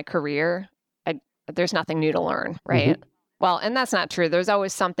most of my career, there's nothing new to learn, right? Mm-hmm. Well, and that's not true. There's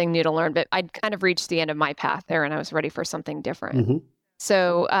always something new to learn, but I'd kind of reached the end of my path there and I was ready for something different. Mm-hmm.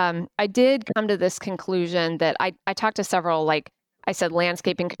 So I did come to this conclusion that I talked to several, like I said,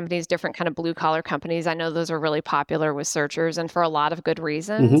 landscaping companies, different kind of blue collar companies. I know those are really popular with searchers and for a lot of good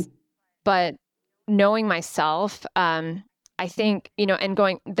reasons. Mm-hmm. But knowing myself, I think,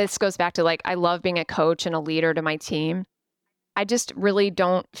 and this goes back to I love being a coach and a leader to my team. I just really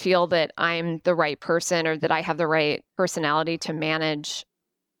don't feel that I'm the right person or that I have the right personality to manage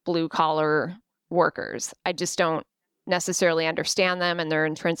blue collar workers. I just don't necessarily understand them and their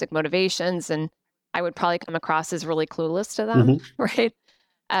intrinsic motivations. And I would probably come across as really clueless to them. Mm-hmm.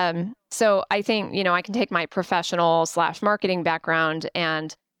 Right. So I think, I can take my professional / marketing background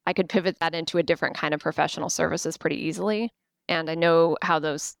and I could pivot that into a different kind of professional services pretty easily. And I know how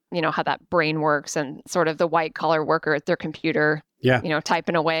those, how that brain works and sort of the white collar worker at their computer,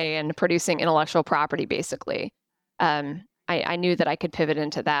 typing away and producing intellectual property, basically. I knew that I could pivot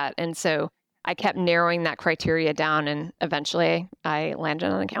into that. And so I kept narrowing that criteria down and eventually I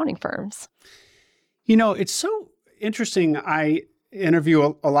landed on accounting firms. It's so interesting. I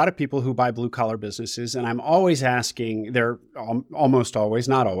interview a lot of people who buy blue collar businesses, and I'm always asking, they're almost always,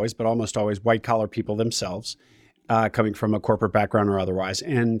 not always, but almost always white collar people themselves. Coming from a corporate background or otherwise.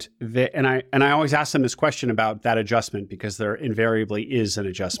 And I always ask them this question about that adjustment because there invariably is an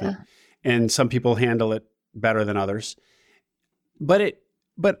adjustment. Yeah. And some people handle it better than others. But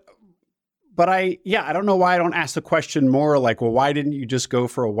I don't know why I don't ask the question more like, well, why didn't you just go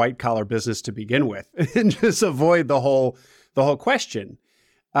for a white collar business to begin with and just avoid the whole the whole question.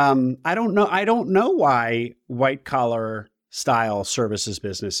 I don't know why white collar style services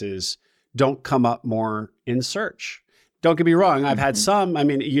businesses don't come up more in search. Don't get me wrong. I've had some. I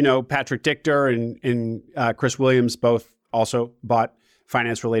mean, Patrick Dichter and Chris Williams both also bought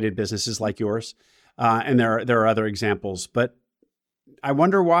finance related businesses like yours, and there are other examples. But I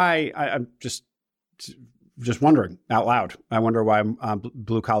wonder why. I'm just wondering out loud. I wonder why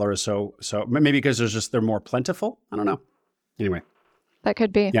blue collar is so. Maybe because they're more plentiful. I don't know. Anyway. That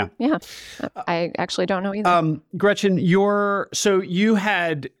could be. Yeah. I actually don't know either. Gretchen, you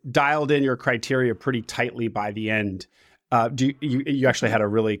had dialed in your criteria pretty tightly by the end. You actually had a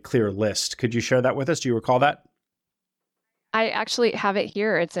really clear list. Could you share that with us? Do you recall that? I actually have it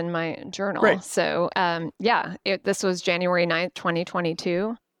here. It's in my journal. Great. So, this was January 9th,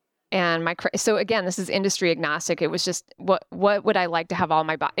 2022. And so again, this is industry agnostic. It was just what would I like to have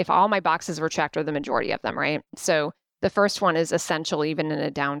if all my boxes were checked, or the majority of them, right? So the first one is essential even in a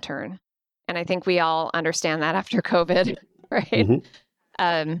downturn. And I think we all understand that after COVID, right?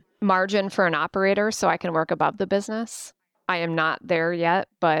 Mm-hmm. Margin for an operator so I can work above the business. I am not there yet,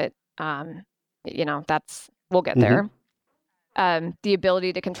 but we'll get there. The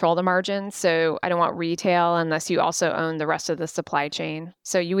ability to control the margin. So I don't want retail unless you also own the rest of the supply chain.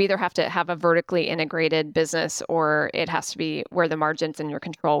 So you either have to have a vertically integrated business, or it has to be where the margin's in your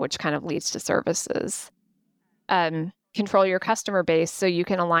control, which kind of leads to services. Control your customer base so you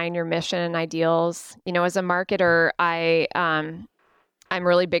can align your mission and ideals. As a marketer, I'm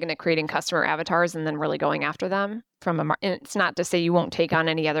really big into creating customer avatars and then really going after them and it's not to say you won't take on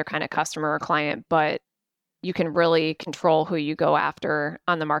any other kind of customer or client, but you can really control who you go after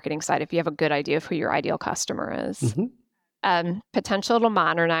on the marketing side if you have a good idea of who your ideal customer is. Potential to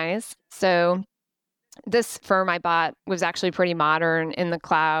modernize. So this firm I bought was actually pretty modern, in the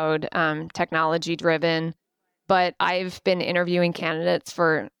cloud, technology driven. But I've been interviewing candidates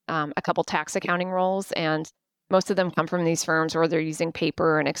for a couple tax accounting roles, and most of them come from these firms where they're using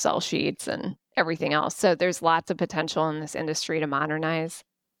paper and Excel sheets and everything else. So there's lots of potential in this industry to modernize.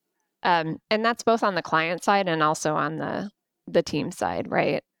 And that's both on the client side and also on the team side,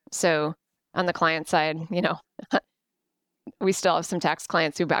 right? So on the client side, we still have some tax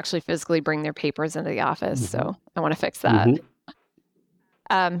clients who actually physically bring their papers into the office. So I want to fix that.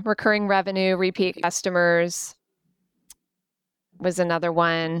 Recurring revenue, repeat customers was another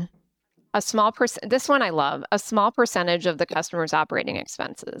one. This one I love, a small percentage of the customer's operating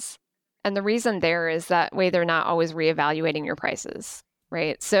expenses. And the reason there is that way they're not always reevaluating your prices,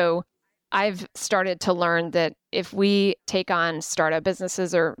 right? So I've started to learn that if we take on startup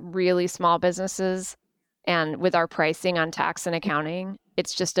businesses or really small businesses, and with our pricing on tax and accounting,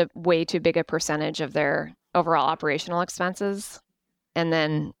 it's just a way too big a percentage of their overall operational expenses. And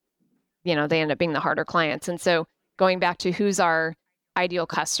then, they end up being the harder clients. And so going back to who's our ideal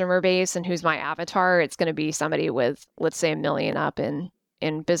customer base and who's my avatar, it's going to be somebody with, let's say, $1 million up in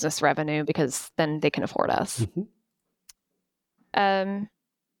business revenue, because then they can afford us. And,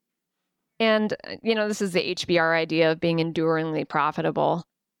 this is the HBR idea of being enduringly profitable.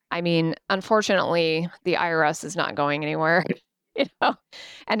 I mean, unfortunately, the IRS is not going anywhere,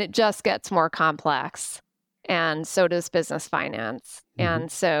 and it just gets more complex. And so does business finance.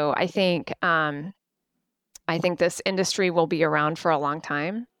 And so I think this industry will be around for a long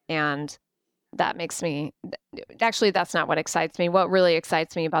time. And that makes me, actually, that's not what excites me. What really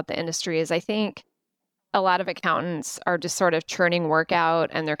excites me about the industry is I think a lot of accountants are just sort of churning work out,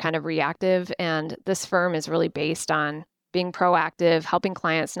 and they're kind of reactive. And this firm is really based on being proactive, helping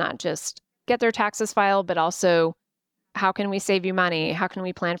clients not just get their taxes filed, but also how can we save you money? How can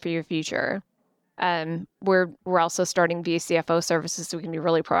we plan for your future? We're also starting VCFO services, so we can be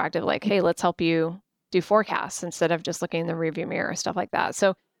really proactive, like, hey, let's help you do forecasts instead of just looking in the rearview mirror, stuff like that.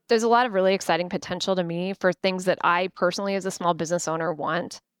 So there's a lot of really exciting potential to me for things that I personally, as a small business owner,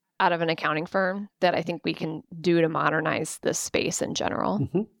 want out of an accounting firm that I think we can do to modernize this space in general.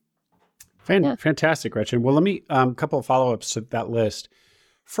 Fantastic, Gretchen. Well, let me a couple of follow-ups to that list.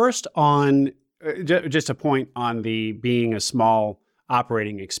 First, on just a point on the being a small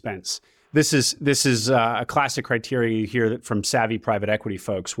operating expense. This is a classic criteria you hear from savvy private equity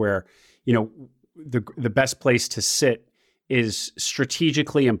folks, where the best place to sit is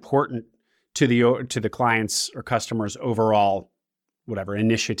strategically important to the client's or customer's overall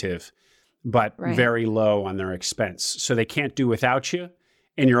initiative, but very low on their expense. So they can't do without you,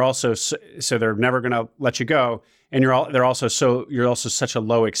 and you're also so they're never going to let you go, and you're also such a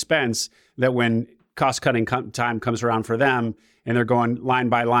low expense that when cost cutting time comes around for them, and they're going line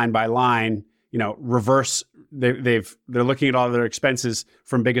by line by line, reverse they're looking at all their expenses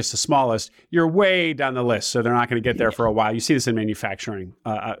from biggest to smallest. You're way down the list, so they're not going to get there for a while. You see this in manufacturing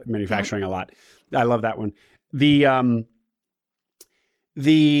a lot. I love that one. The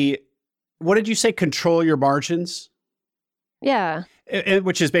what did you say? Control your margins. Yeah.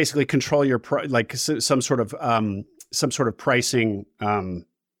 Which is basically control your some sort of pricing.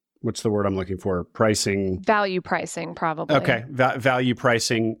 What's the word I'm looking for? Pricing. Value pricing, probably. Okay. Value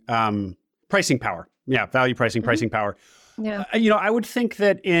pricing. Pricing power. Yeah. Value pricing. Pricing power. Yeah. I would think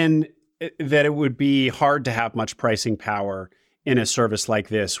that it would be hard to have much pricing power in a service like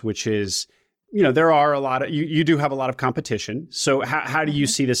this, which is, there are a lot of, you do have a lot of competition. So how do you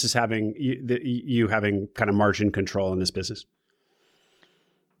see this as having you having kind of margin control in this business?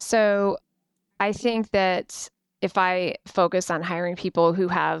 So I think that if I focus on hiring people who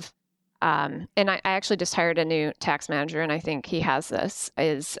have, and I actually just hired a new tax manager, and I think he has this,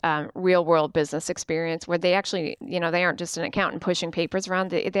 is real world business experience where they actually, they aren't just an accountant pushing papers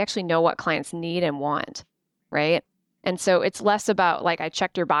around. They actually know what clients need and want, right? And so it's less about like, I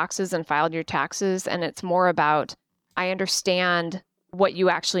checked your boxes and filed your taxes, and it's more about, I understand what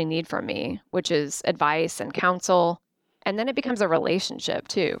you actually need from me, which is advice and counsel. And then it becomes a relationship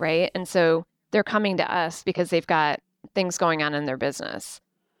too, right? And so they're coming to us because they've got things going on in their business.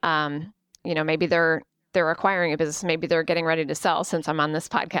 Maybe they're acquiring a business. Maybe they're getting ready to sell, since I'm on this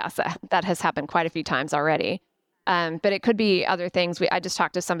podcast. That has happened quite a few times already. But it could be other things. I just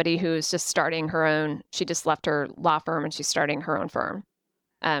talked to somebody who's just starting her own. She just left her law firm and she's starting her own firm.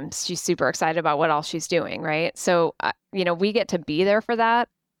 She's super excited about what all she's doing, right? So, we get to be there for that.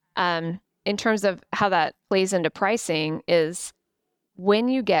 In terms of how that plays into pricing is when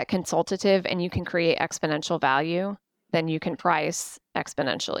you get consultative and you can create exponential value, then you can price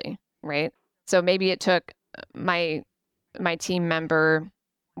exponentially, right? So maybe it took my team member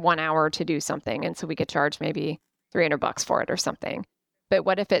 1 hour to do something, and so we could charge maybe $300 for it or something. But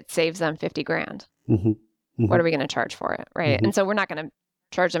what if it saves them 50 grand? Mm-hmm. Mm-hmm. What are we going to charge for it, right? Mm-hmm. And so we're not going to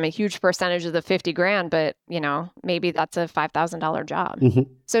charge them a huge percentage of the 50 grand, but maybe that's a $5,000 job. Mm-hmm.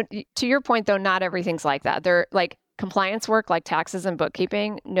 So to your point though, not everything's like that. They're like compliance work, like taxes and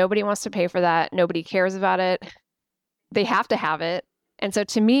bookkeeping. Nobody wants to pay for that. Nobody cares about it. They have to have it. And so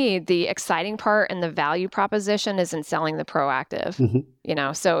to me, the exciting part and the value proposition is in selling the proactive,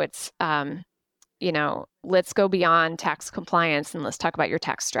 so it's, let's go beyond tax compliance and let's talk about your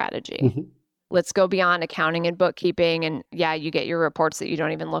tax strategy. Mm-hmm. Let's go beyond accounting and bookkeeping. And yeah, you get your reports that you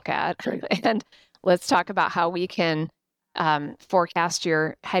don't even look at. And let's talk about how we can forecast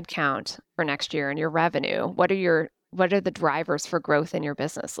your headcount for next year and your revenue. What are the drivers for growth in your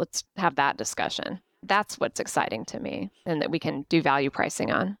business? Let's have that discussion. That's what's exciting to me, and that we can do value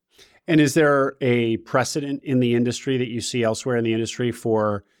pricing on. And is there a precedent in the industry that you see elsewhere in the industry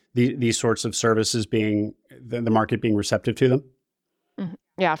for these sorts of services being the market being receptive to them? Mm-hmm.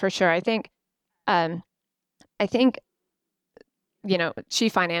 Yeah, for sure. I think,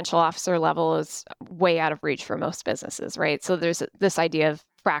 chief financial officer level is way out of reach for most businesses, right? So there's this idea of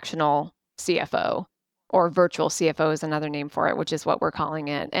fractional CFO, or virtual CFO is another name for it, which is what we're calling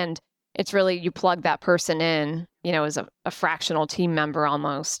it. And it's really, you plug that person in, as a fractional team member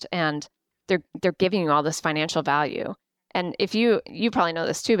almost, and they're giving you all this financial value. And if you probably know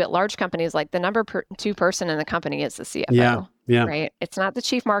this too, but large companies, like the number two person in the company is the CFO, right? It's not the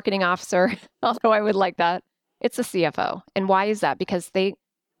chief marketing officer, although I would like that. It's the CFO. And why is that? Because they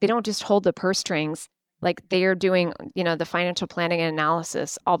don't just hold the purse strings. Like they are doing, the financial planning and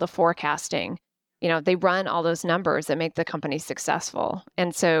analysis, all the forecasting, they run all those numbers that make the company successful.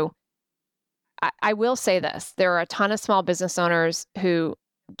 And so I will say this, there are a ton of small business owners who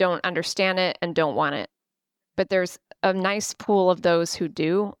don't understand it and don't want it. But there's a nice pool of those who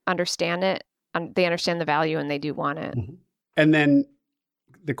do understand it, and they understand the value and they do want it. Mm-hmm. And then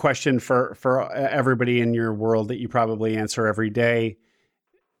the question for everybody in your world that you probably answer every day,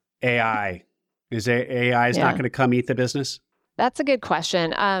 AI. AI is not going to come eat the business? That's a good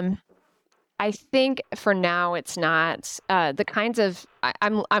question. I think for now it's not the kinds of,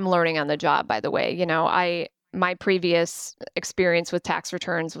 I'm learning on the job, by the way. My previous experience with tax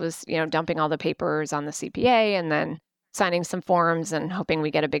returns was, dumping all the papers on the CPA and then signing some forms and hoping we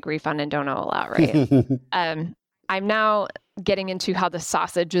get a big refund and don't owe a lot, right? I'm now getting into how the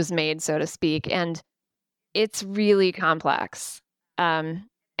sausage is made, so to speak, and it's really complex. And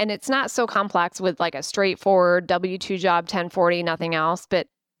it's not so complex with like a straightforward W-2 job, 1040, nothing else. But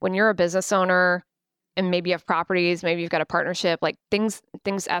when you're a business owner and maybe you have properties, maybe you've got a partnership, like things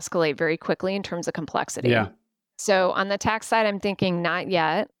escalate very quickly in terms of complexity. Yeah. So on the tax side, I'm thinking not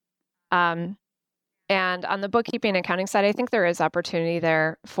yet. And on the bookkeeping and accounting side, I think there is opportunity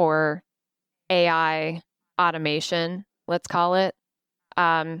there for AI automation, let's call it.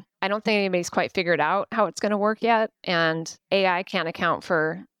 I don't think anybody's quite figured out how it's going to work yet. And AI can't account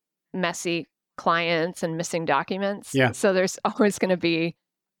for messy clients and missing documents. Yeah. So there's always going to be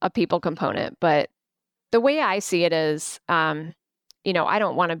a people component. But the way I see it is, I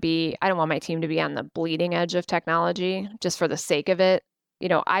don't want my team to be on the bleeding edge of technology just for the sake of it.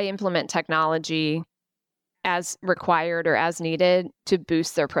 I implement technology as required or as needed to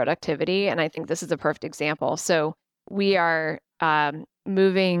boost their productivity. And I think this is a perfect example. So we are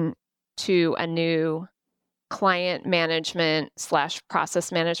moving to a new client management /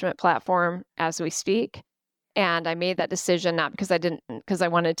 process management platform as we speak. And I made that decision not because I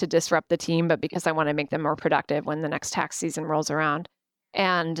wanted to disrupt the team, but because I want to make them more productive when the next tax season rolls around.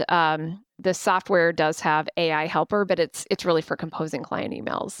 And the software does have AI helper, but it's really for composing client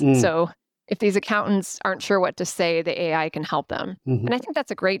emails. So if these accountants aren't sure what to say, the AI can help them. And I think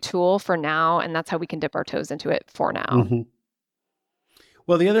that's a great tool for now, and that's how we can dip our toes into it for now.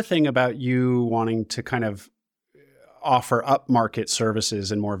 Well, the other thing about you wanting to kind of offer upmarket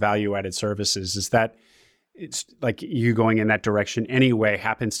services and more value-added services is that it's like you going in that direction anyway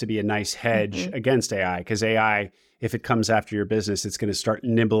happens to be a nice hedge against AI, because AI, if it comes after your business, it's going to start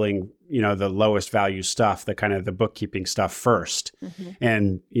nibbling, the lowest value stuff, the kind of the bookkeeping stuff first.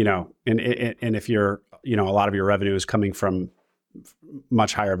 And, and if you're, a lot of your revenue is coming from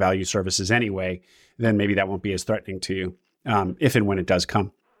much higher value services anyway, then maybe that won't be as threatening to you if and when it does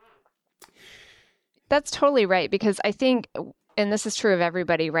come. That's totally right. Because I think, and this is true of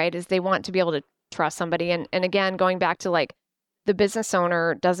everybody, right, is they want to be able to trust somebody. And again, going back to like the business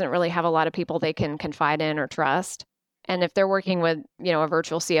owner doesn't really have a lot of people they can confide in or trust. And if they're working with, a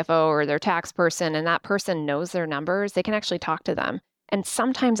virtual CFO or their tax person, and that person knows their numbers, they can actually talk to them. And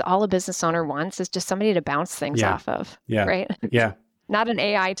sometimes all a business owner wants is just somebody to bounce things off of. Right? Yeah. Not an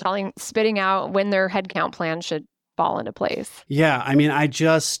AI spitting out when their headcount plan should fall into place. Yeah. I mean,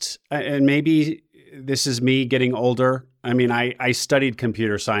 and maybe this is me getting older. I mean, I studied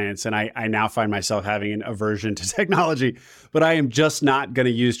computer science, and I now find myself having an aversion to technology, but I am just not going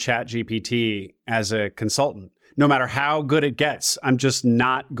to use ChatGPT as a consultant. No matter how good it gets, I'm just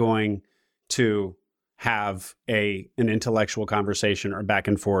not going to have an intellectual conversation or back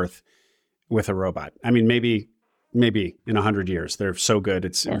and forth with a robot. I mean, maybe in 100 years, they're so good,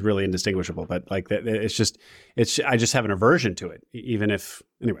 it's really indistinguishable. But like, I just have an aversion to it,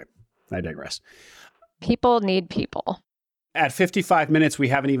 anyway, I digress. People need people. At 55 minutes, we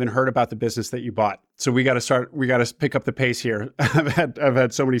haven't even heard about the business that you bought. So we got to pick up the pace here. I've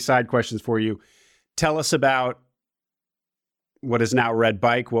had so many side questions for you. Tell us about what is now Red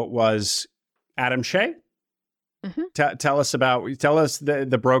Bike. What was Adam Shea? Tell us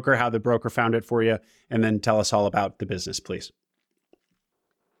the broker, how the broker found it for you, and then tell us all about the business, please.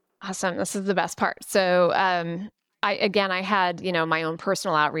 Awesome. This is the best part. So I had, my own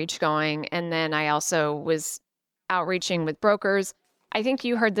personal outreach going, and then I also was outreaching with brokers. I think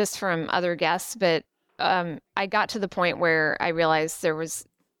you heard this from other guests, but I got to the point where I realized there was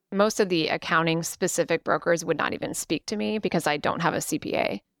most of the accounting specific brokers would not even speak to me because I don't have a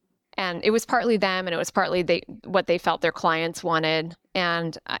CPA. And it was partly them, and it was partly what they felt their clients wanted.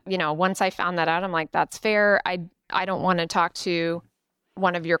 And, once I found that out, I'm like, that's fair. I don't want to talk to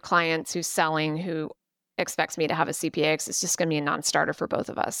one of your clients who's selling who expects me to have a CPA, because it's just going to be a non-starter for both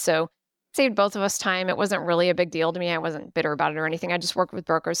of us. So it saved both of us time. It wasn't really a big deal to me. I wasn't bitter about it or anything. I just worked with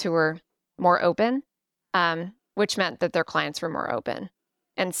brokers who were more open, which meant that their clients were more open.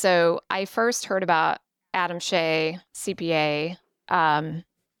 And so I first heard about Adam Shea, CPA.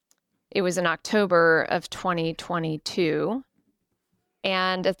 It was in October of 2022.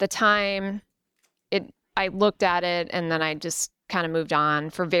 And at the time, I looked at it, and then I just kind of moved on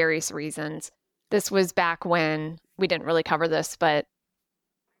for various reasons. This was back when we didn't really cover this, but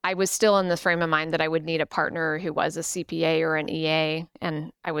I was still in the frame of mind that I would need a partner who was a CPA or an EA.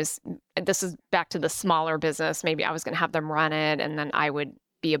 And this is back to the smaller business. Maybe I was going to have them run it, and then I would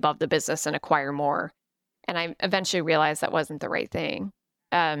be above the business and acquire more. And I eventually realized that wasn't the right thing.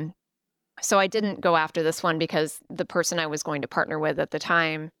 So I didn't go after this one because the person I was going to partner with at the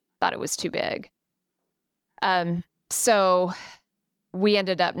time thought it was too big. So we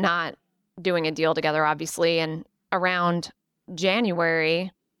ended up not doing a deal together, obviously. And around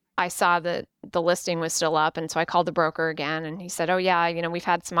January, I saw that the listing was still up. And so I called the broker again, and he said, oh yeah, we've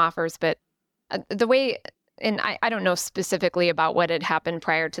had some offers, but the way, and I don't know specifically about what had happened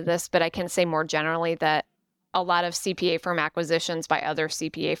prior to this, but I can say more generally that a lot of CPA firm acquisitions by other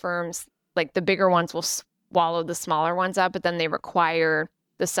CPA firms, like the bigger ones will swallow the smaller ones up, but then they require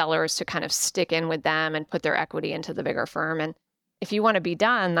the sellers to kind of stick in with them and put their equity into the bigger firm. And if you want to be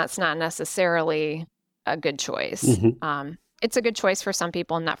done, that's not necessarily a good choice. It's a good choice for some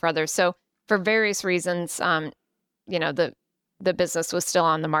people and not for others. So for various reasons, the business was still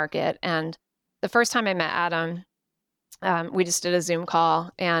on the market. And the first time I met Adam, we just did a Zoom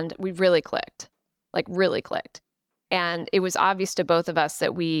call and we really clicked, like really clicked. And it was obvious to both of us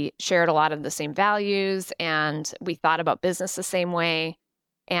that we shared a lot of the same values and we thought about business the same way.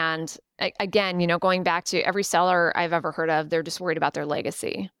 And again, going back to every seller I've ever heard of, they're just worried about their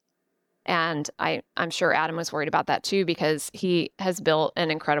legacy. And I'm sure Adam was worried about that too, because he has built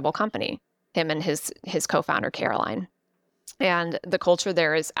an incredible company, him and his co-founder, Caroline. And the culture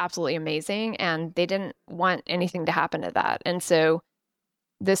there is absolutely amazing. And they didn't want anything to happen to that. And so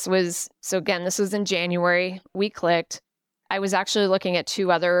this was in January. We clicked. I was actually looking at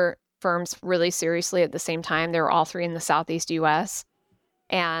 2 other firms really seriously at the same time. They were all 3 in the Southeast US.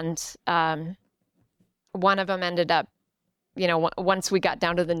 And one of them ended up, once we got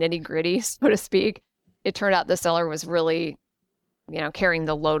down to the nitty gritty, so to speak, it turned out the seller was really, carrying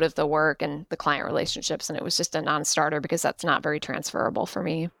the load of the work and the client relationships. And it was just a non-starter because that's not very transferable for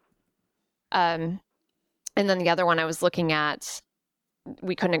me. And then the other one I was looking at,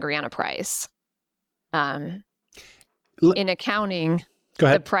 we couldn't agree on a price. In accounting,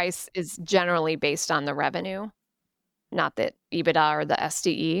 the price is generally based on the revenue, not the EBITDA or the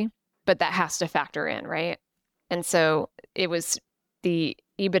SDE, but that has to factor in, right? And so the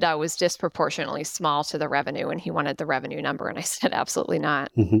EBITDA was disproportionately small to the revenue, and he wanted the revenue number. And I said, absolutely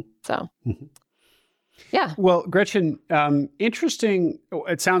not. So, yeah. Well, Gretchen, interesting.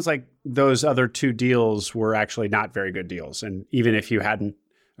 It sounds like those other 2 deals were actually not very good deals. And even if you hadn't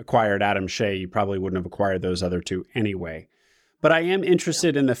acquired Adam Shea, you probably wouldn't have acquired those other 2 anyway. But I am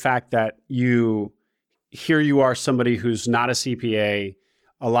interested in the fact that you are somebody who's not a CPA.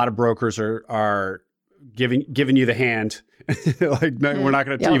 A lot of brokers are giving you the hand. Like, no, we're not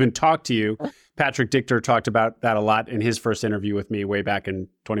going to even talk to you. Patrick Dichter talked about that a lot in his first interview with me way back in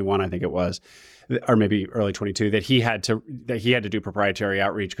 21, I think it was, or maybe early 22, that he had to do proprietary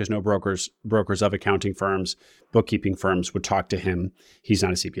outreach because no brokers of accounting firms, bookkeeping firms would talk to him. He's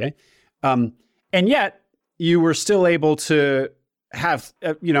not a CPA. And yet you were still able to have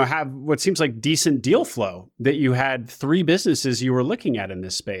what seems like decent deal flow, that you had 3 businesses you were looking at in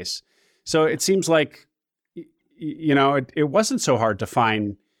this space. So it seems like, it wasn't so hard to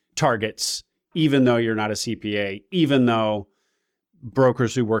find targets, even though you're not a CPA, even though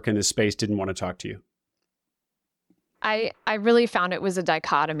brokers who work in this space didn't want to talk to you. I really found it was a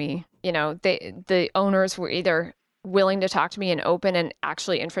dichotomy. The owners were either willing to talk to me and open and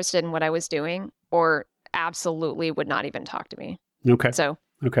actually interested in what I was doing, or absolutely would not even talk to me. Okay. So,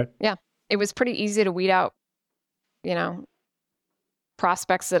 yeah, it was pretty easy to weed out,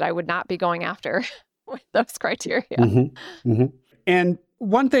 prospects that I would not be going after with those criteria. And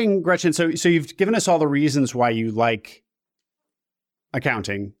one thing, Gretchen, so you've given us all the reasons why you like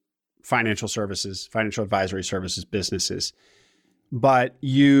accounting, financial services, financial advisory services, businesses, but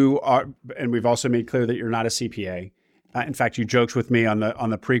you are, and we've also made clear that you're not a CPA. In fact, you joked with me on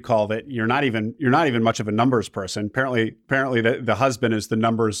the pre-call that you're not even much of a numbers person. Apparently, the husband is the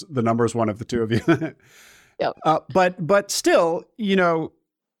numbers one of the 2 of you. Yep. But still,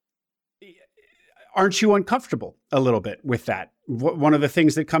 aren't you uncomfortable a little bit with that? One of the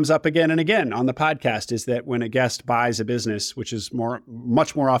things that comes up again and again on the podcast is that when a guest buys a business, which is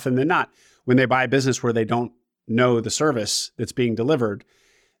much more often than not, when they buy a business where they don't know the service that's being delivered,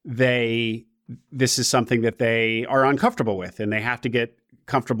 this is something that they are uncomfortable with, and they have to get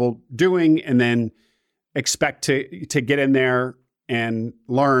comfortable doing, and then expect to get in there and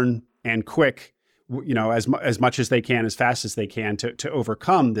learn and quick, as much as they can, as fast as they can to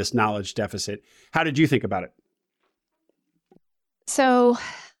overcome this knowledge deficit. How did you think about it? So,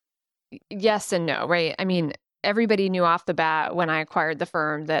 yes and no, right? I mean, everybody knew off the bat when I acquired the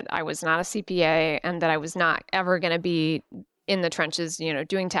firm that I was not a CPA and that I was not ever going to be in the trenches,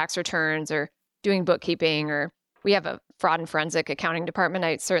 doing tax returns or doing bookkeeping, or we have a fraud and forensic accounting department.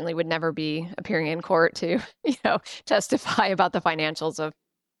 I certainly would never be appearing in court to, testify about the financials of,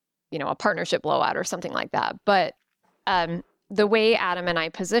 a partnership blowout or something like that. But the way Adam and I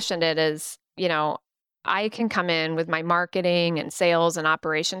positioned it is, I can come in with my marketing and sales and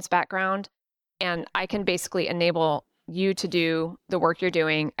operations background, and I can basically enable you to do the work you're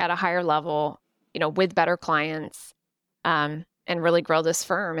doing at a higher level, with better clients, and really grow this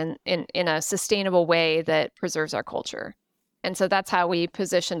firm in a sustainable way that preserves our culture. And so that's how we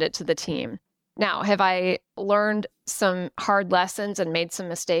positioned it to the team. Now, have I learned some hard lessons and made some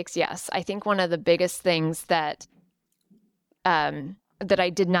mistakes? Yes. I think one of the biggest things that I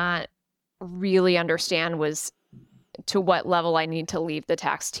did not really understand was to what level I need to leave the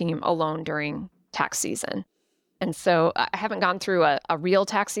tax team alone during tax season. And so I haven't gone through a real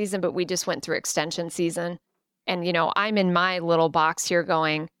tax season, but we just went through extension season. And, I'm in my little box here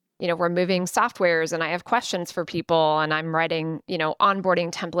going, we're moving softwares and I have questions for people and I'm writing,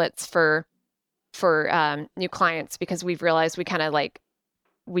 onboarding templates for new clients because we've realized we kind of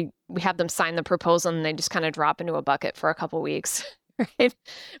we have them sign the proposal and they just kind of drop into a bucket for a couple weeks, right?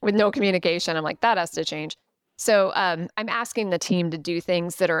 With no communication. I'm like, that has to change. So I'm asking the team to do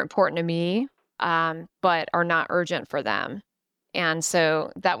things that are important to me, but are not urgent for them. And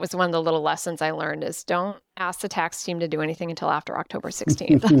so that was one of the little lessons I learned is don't ask the tax team to do anything until after October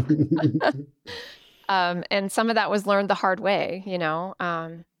 16th. And some of that was learned the hard way,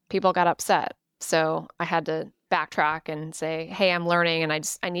 people got upset. So I had to backtrack and say, hey, I'm learning and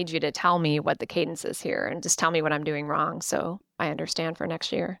I need you to tell me what the cadence is here and just tell me what I'm doing wrong so I understand for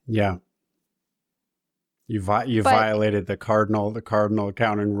next year. Yeah. You violated the cardinal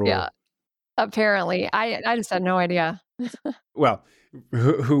accounting rule. Yeah. Apparently. I just had no idea. Well,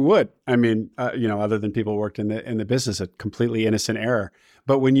 who would? I mean, other than people who worked in the business, a completely innocent error.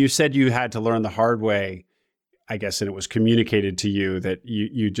 But when you said you had to learn the hard way, I guess, and it was communicated to you that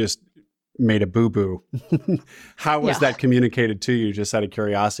you just made a boo-boo. How was that communicated to you, just out of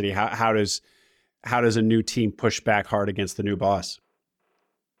curiosity? How does a new team push back hard against the new boss?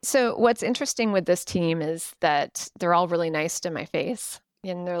 So what's interesting with this team is that they're all really nice to my face.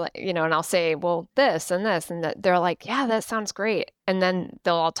 And they're like, and I'll say, well, this and this, and that. They're like, yeah, that sounds great. And then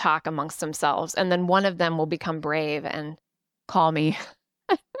they'll all talk amongst themselves. And then one of them will become brave and call me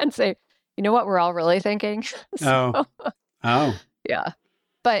and say, you know what we're all really thinking? Oh. Yeah.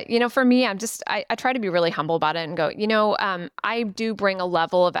 But, for me, I try to be really humble about it and go, I do bring a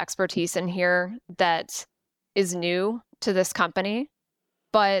level of expertise in here that is new to this company.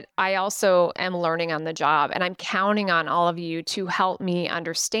 But I also am learning on the job and I'm counting on all of you to help me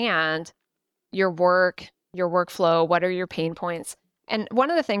understand your work, your workflow, what are your pain points. And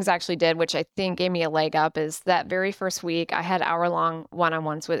one of the things I actually did, which I think gave me a leg up, is that very first week I had hour-long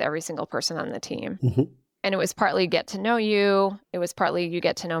one-on-ones with every single person on the team. Mm-hmm. And it was partly get to know you. It was partly you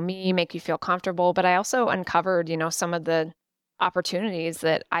get to know me, make you feel comfortable. But I also uncovered, some of the opportunities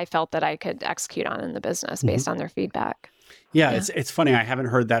that I felt that I could execute on in the business based on their feedback. Yeah, it's funny. I haven't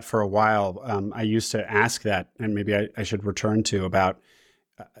heard that for a while. I used to ask that, and maybe I should return to about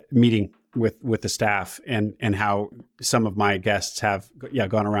meeting with the staff and how some of my guests have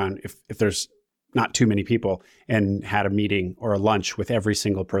gone around if there's not too many people and had a meeting or a lunch with every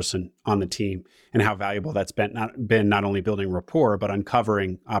single person on the team and how valuable that's been not only building rapport but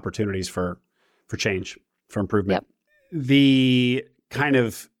uncovering opportunities for change, for improvement. Yep. The kind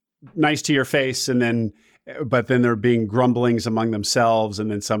of nice to your face but then there being grumblings among themselves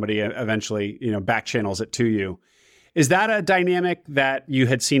and then somebody eventually, back channels it to you. Is that a dynamic that you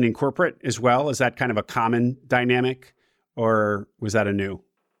had seen in corporate as well? Is that kind of a common dynamic or was that a new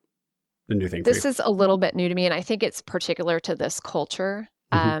thing for you? This is a little bit new to me and I think it's particular to this culture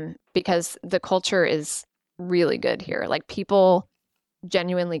because the culture is really good here. Like people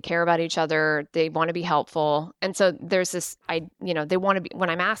genuinely care about each other. They want to be helpful. And so there's this, they want to be, when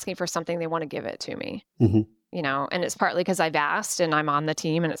I'm asking for something, they want to give it to me, and it's partly because I've asked and I'm on the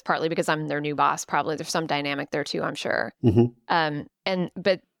team and it's partly because I'm their new boss. Probably there's some dynamic there too, I'm sure.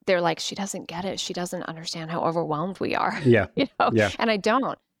 But they're like, she doesn't get it. She doesn't understand how overwhelmed we are. Yeah. And I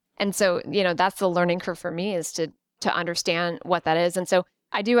don't. And so, that's the learning curve for me is to understand what that is. And so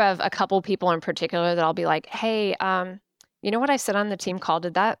I do have a couple people in particular that I'll be like, hey, you know what I said on the team call?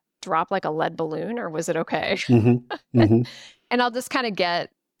 Did that drop like a lead balloon or was it okay? And I'll just kind of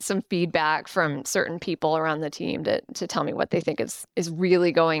get some feedback from certain people around the team to tell me what they think is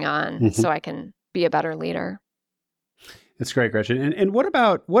really going on so I can be a better leader. That's great, Gretchen. And what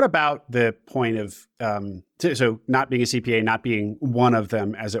about the point of, so not being a CPA, not being one of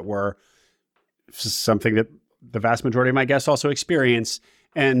them, as it were, something that the vast majority of my guests also experience.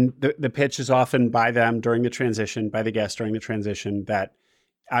 And the pitch is often by them during the transition, by the guest during the transition, that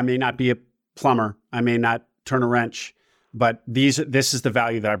I may not be a plumber, I may not turn a wrench, but this is the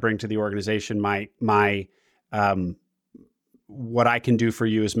value that I bring to the organization. My what I can do for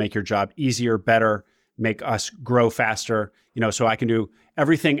you is make your job easier, better, make us grow faster. So I can do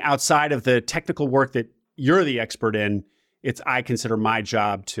everything outside of the technical work that you're the expert in. I consider my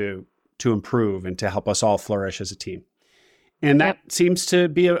job to improve and to help us all flourish as a team. And that seems to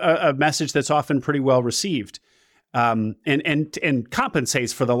be a message that's often pretty well received, and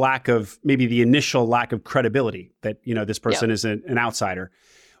compensates for the lack of maybe the initial lack of credibility that this person is an outsider.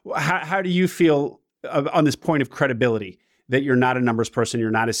 How do you feel on this point of credibility that you're not a numbers person, you're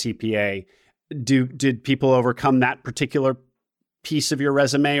not a CPA? Did people overcome that particular piece of your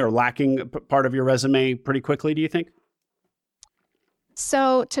resume or lacking part of your resume pretty quickly, do you think?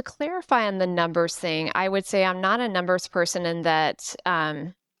 So to clarify on the numbers thing, I would say I'm not a numbers person in that,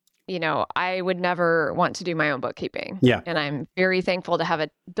 I would never want to do my own bookkeeping. Yeah. And I'm very thankful to have a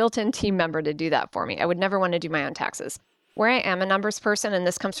built-in team member to do that for me. I would never want to do my own taxes. Where I am a numbers person, and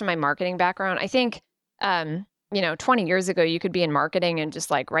this comes from my marketing background, I think, 20 years ago, you could be in marketing and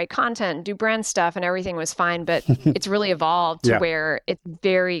just like write content, do brand stuff, and everything was fine. But it's really evolved to where it's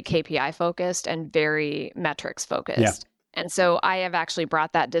very KPI focused and very metrics focused. Yeah. And so I have actually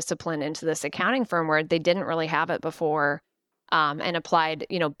brought that discipline into this accounting firm where they didn't really have it before, and applied,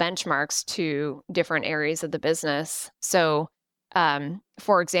 benchmarks to different areas of the business. So,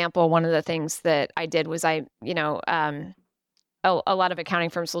 for example, one of the things that I did was a lot of accounting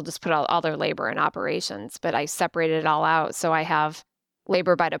firms will just put all their labor in operations, but I separated it all out. So I have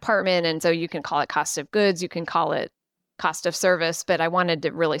labor by department. And so you can call it cost of goods, you can call it cost of service, but I wanted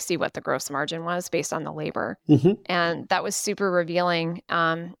to really see what the gross margin was based on the labor. Mm-hmm. And that was super revealing.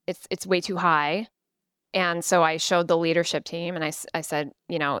 It's way too high. And so I showed the leadership team and I said,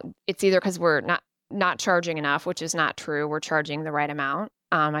 it's either because we're not charging enough, which is not true. We're charging the right amount.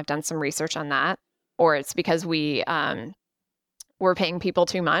 I've done some research on that. Or it's because we're paying people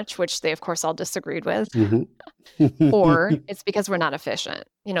too much, which they, of course, all disagreed with. Mm-hmm. Or it's because we're not efficient.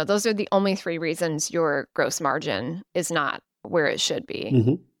 Those are the only three reasons your gross margin is not where it should be.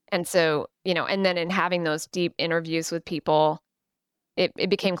 Mm-hmm. And so, and then in having those deep interviews with people, it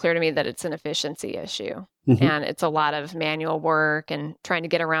became clear to me that it's an efficiency issue. Mm-hmm. And it's a lot of manual work and trying to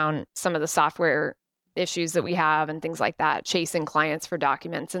get around some of the software issues that we have and things like that, chasing clients for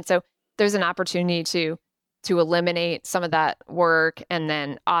documents. And so there's an opportunity to eliminate some of that work and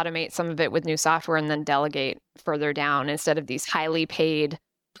then automate some of it with new software and then delegate further down instead of these highly paid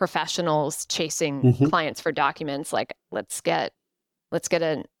professionals chasing mm-hmm. clients for documents. Like let's get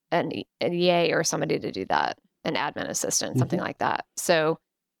an EA or somebody to do that, an admin assistant, something mm-hmm. like that. So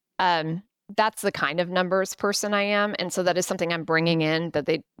that's the kind of numbers person I am. And so that is something I'm bringing in that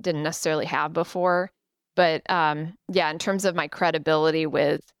they didn't necessarily have before. But in terms of my credibility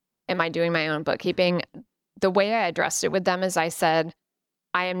with, am I doing my own bookkeeping? The way I addressed it with them is I said,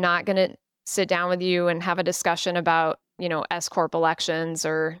 I am not going to sit down with you and have a discussion about, S Corp elections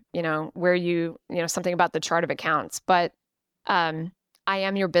or, where something about the chart of accounts, but I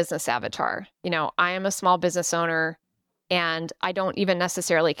am your business avatar. I am a small business owner and I don't even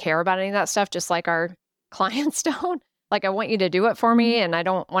necessarily care about any of that stuff, just like our clients don't. Like, I want you to do it for me and I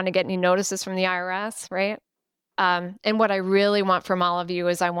don't want to get any notices from the IRS, right? And what I really want from all of you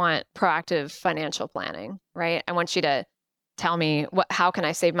is I want proactive financial planning, right? I want you to tell me how can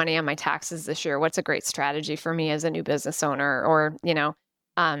I save money on my taxes this year? What's a great strategy for me as a new business owner? Or,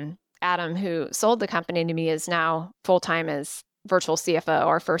 Adam, who sold the company to me, is now full-time as virtual CFO,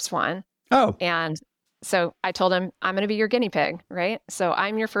 our first one. Oh. And so I told him, I'm going to be your guinea pig, right? So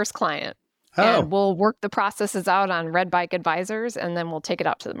I'm your first client. Oh. And we'll work the processes out on Red Bike Advisors, and then we'll take it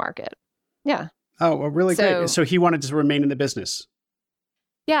out to the market. Yeah. Oh, well, really great. So he wanted to remain in the business.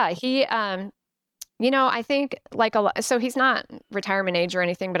 Yeah, he, I think so he's not retirement age or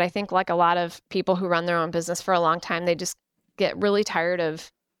anything, but I think like a lot of people who run their own business for a long time, they just get really tired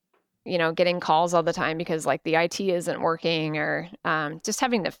of, getting calls all the time because like the IT isn't working or just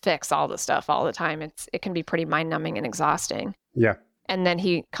having to fix all the stuff all the time. It can be pretty mind numbing and exhausting. Yeah. And then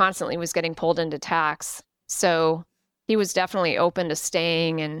he constantly was getting pulled into tax. So he was definitely open to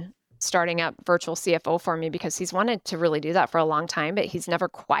staying and starting up virtual CFO for me because he's wanted to really do that for a long time, but he's never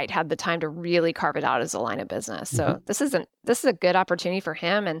quite had the time to really carve it out as a line of business. So mm-hmm. this is a good opportunity for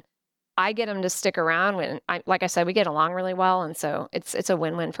him. And I get him to stick around when like I said, we get along really well. And so it's a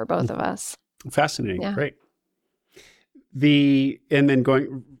win-win for both mm-hmm. of us. Fascinating. Yeah. Great. And then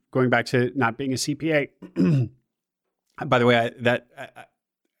going back to not being a CPA, by the way,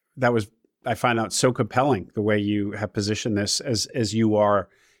 I find out so compelling the way you have positioned this as you are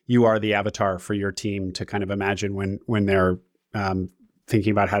the avatar for your team to kind of imagine when they're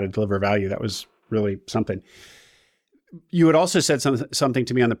thinking about how to deliver value. That was really something. You had also said something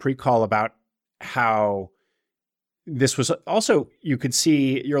to me on the pre-call about how this was also, you could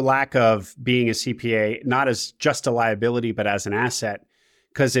see your lack of being a CPA, not as just a liability, but as an asset,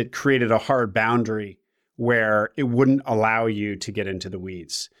 because it created a hard boundary where it wouldn't allow you to get into the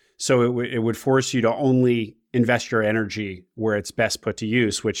weeds. So it would force you to only invest your energy where it's best put to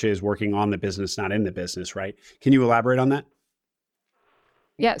use, which is working on the business, not in the business, right? Can you elaborate on that?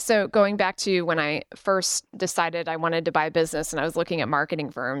 Yeah. So going back to when I first decided I wanted to buy a business and I was looking at marketing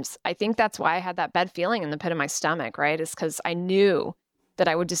firms, I think that's why I had that bad feeling in the pit of my stomach, right? Is because I knew that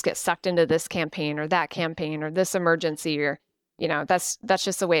I would just get sucked into this campaign or that campaign or this emergency or, that's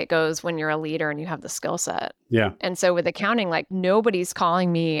just the way it goes when you're a leader and you have the skill set. Yeah. And so with accounting, like nobody's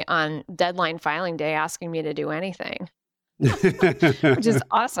calling me on deadline filing day asking me to do anything, which is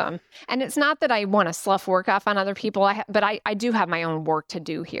awesome. And it's not that I want to slough work off on other people, but I do have my own work to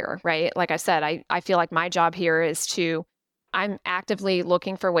do here, right? Like I said, I feel like my job here is I'm actively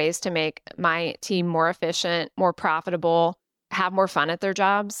looking for ways to make my team more efficient, more profitable, have more fun at their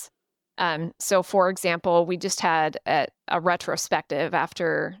jobs. So for example, we just had a retrospective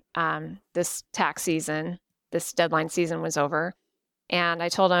after this tax season, this deadline season was over. And I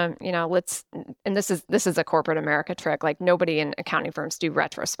told them, and this is a corporate America trick, like nobody in accounting firms do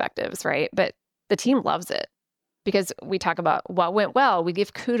retrospectives, right? But the team loves it because we talk about what went well. We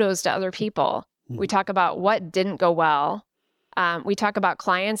give kudos to other people. We talk about what didn't go well. We talk about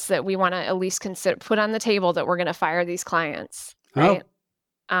clients that we want to at least consider, put on the table that we're going to fire these clients, right?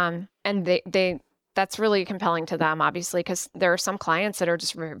 And that's really compelling to them, obviously, because there are some clients that are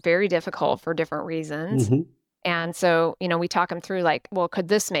just very difficult for different reasons. Mm-hmm. And so, we talk them through like, well, could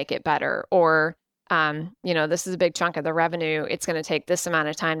this make it better? Or, this is a big chunk of the revenue. It's going to take this amount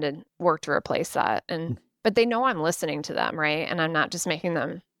of time to work to replace that. But they know I'm listening to them, right? And I'm not just making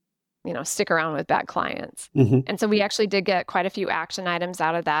them, stick around with bad clients. Mm-hmm. And so we actually did get quite a few action items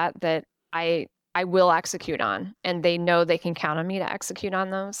out of that I will execute on, and they know they can count on me to execute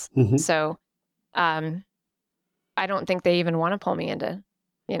on those. Mm-hmm. So, I don't think they even want to pull me into,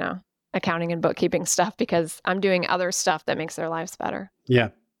 accounting and bookkeeping stuff because I'm doing other stuff that makes their lives better.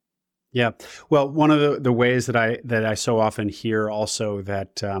 Yeah. Yeah. Well, one of the ways that I so often hear also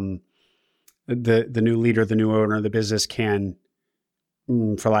that, the new leader, the new owner of the business can,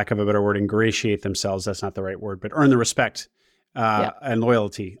 for lack of a better word, ingratiate themselves. That's not the right word, but earn the respect and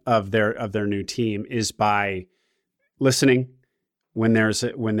loyalty of their new team is by listening when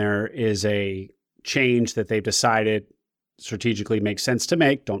there is a change that they've decided strategically makes sense to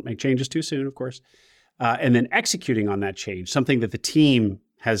make. Don't make changes too soon, of course, and then executing on that change, something that the team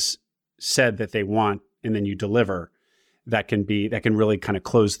has said that they want, and then you deliver. That can really kind of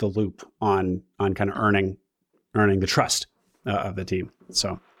close the loop on kind of earning the trust of the team.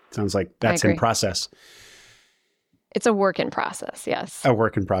 So it sounds like that's in process. It's a work in process. Yes. A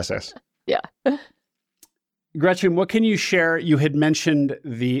work in process. Yeah. Gretchen, what can you share? You had mentioned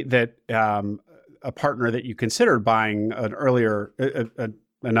that a partner that you considered buying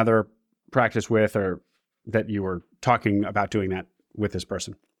another practice with, or that you were talking about doing that with this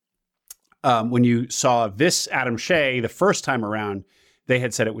person. When you saw this Adam Shea the first time around, they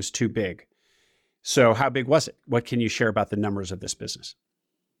had said it was too big. So how big was it? What can you share about the numbers of this business?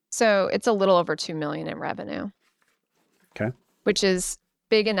 So it's a little over $2 million in revenue. Okay. Which is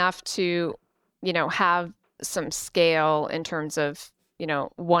big enough to, have some scale in terms of,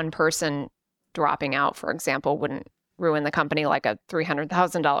 one person dropping out, for example, wouldn't ruin the company like a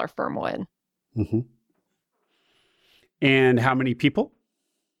 $300,000 firm would. Mm-hmm. And how many people?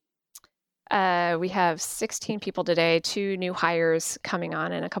 We have 16 people today, 2 new hires coming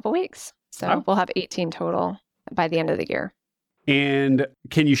on in a couple weeks. So we'll have 18 total by the end of the year. And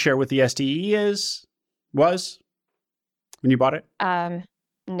can you share what the SDE was when you bought it?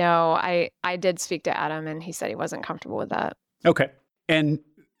 No, I did speak to Adam and he said he wasn't comfortable with that. Okay. And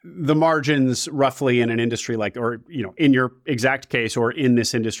the margins roughly in an industry like, or, in your exact case or in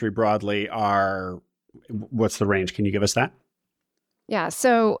this industry broadly what's the range? Can you give us that? Yeah.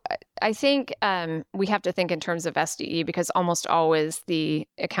 So I think we have to think in terms of SDE because almost always the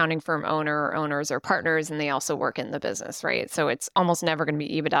accounting firm owner or owners are partners and they also work in the business, right? So it's almost never going to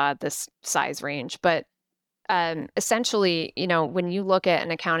be EBITDA at this size range. But essentially, when you look at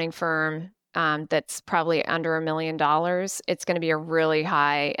an accounting firm that's probably under $1 million, it's going to be a really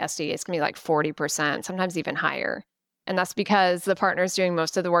high SDE. It's going to be like 40%, sometimes even higher. And that's because the partner's doing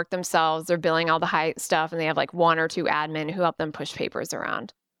most of the work themselves. They're billing all the high stuff, and they have like 1 or 2 admin who help them push papers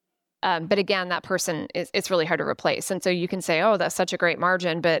around. But again, that person it's really hard to replace. And so you can say, oh, that's such a great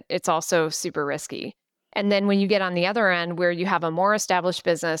margin, but it's also super risky. And then when you get on the other end where you have a more established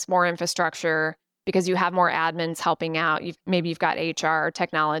business, more infrastructure, because you have more admins helping out, maybe you've got HR or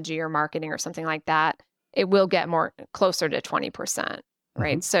technology or marketing or something like that, it will get more closer to 20%,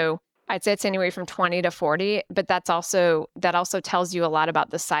 right? Mm-hmm. So I'd say it's anywhere from 20 to 40, but that also tells you a lot about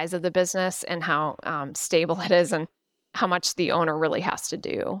the size of the business and how stable it is and how much the owner really has to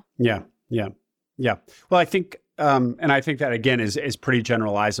do. Yeah. Well, I think, and I think that again is pretty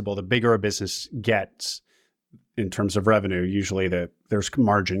generalizable. The bigger a business gets in terms of revenue, usually there's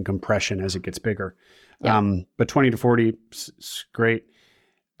margin compression as it gets bigger. Yeah. But 20 to 40 is great.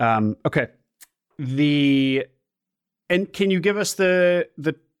 Okay. And can you give us the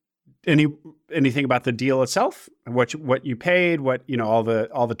anything about the deal itself? What you paid? All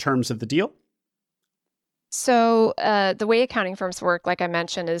the terms of the deal? So the way accounting firms work, like I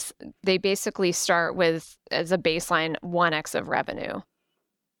mentioned, is they basically start with, as a baseline, 1x of revenue.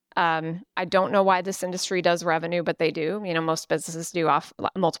 I don't know why this industry does revenue, but they do. Most businesses do off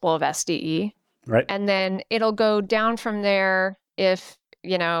multiple of SDE. Right. And then it'll go down from there if,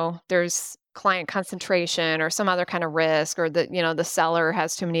 there's client concentration or some other kind of risk, or the seller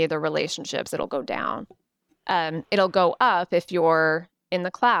has too many of the relationships, it'll go down. It'll go up if you're in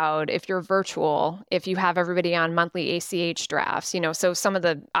the cloud, if you're virtual, if you have everybody on monthly ACH drafts, so some of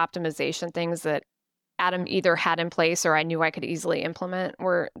the optimization things that Adam either had in place or I knew I could easily implement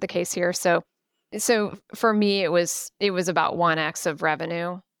were the case here. So for me, it was about 1x of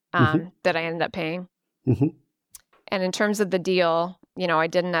revenue that I ended up paying. Mm-hmm. And in terms of the deal, I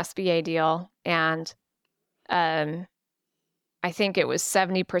did an SBA deal, and I think it was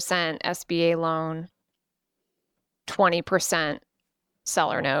 70% SBA loan, 20%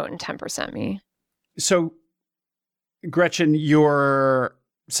 seller note, and 10% me. So, Gretchen, your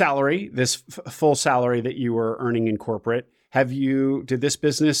salary, this full salary that you were earning in corporate, did this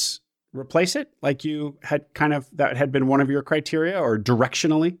business replace it? Like you had that had been one of your criteria, or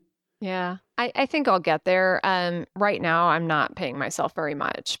directionally? Yeah, I think I'll get there. Right now, I'm not paying myself very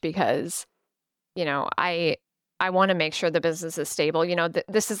much because, I want to make sure the business is stable.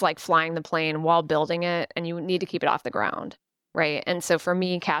 This is like flying the plane while building it, and you need to keep it off the ground, right? And so for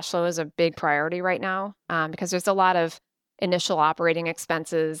me, cash flow is a big priority right now because there's a lot of initial operating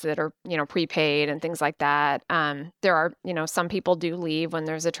expenses that are, prepaid and things like that. There are, some people do leave when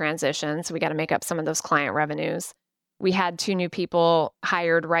there's a transition, so we got to make up some of those client revenues. We had 2 new people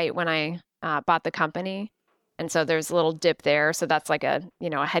hired right when I bought the company. And so there's a little dip there. So that's like a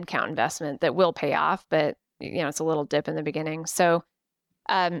headcount investment that will pay off, but it's a little dip in the beginning. So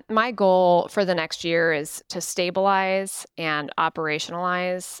my goal for the next year is to stabilize and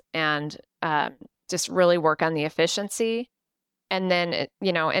operationalize and just really work on the efficiency. And then,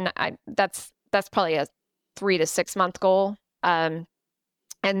 that's probably a 3 to 6 month goal. And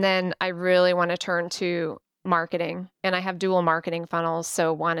then I really want to turn to marketing, and I have dual marketing funnels.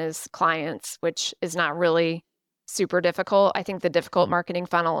 So one is clients, which is not really super difficult. I think the difficult marketing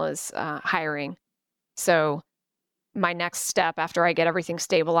funnel is hiring. So my next step after I get everything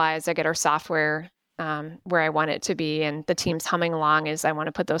stabilized, I get our software where I want it to be, and the team's humming along, is I want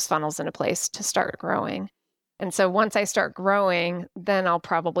to put those funnels into place to start growing. And so once I start growing, then I'll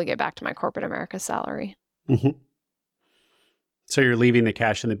probably get back to my corporate America salary. Mm-hmm. So you're leaving the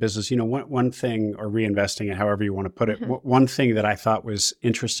cash in the business. One thing, or reinvesting it, however you want to put it. Mm-hmm. One thing that I thought was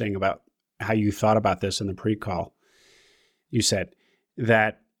interesting about how you thought about this in the pre-call, you said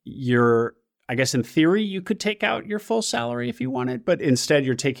that I guess in theory, you could take out your full salary if you wanted, but instead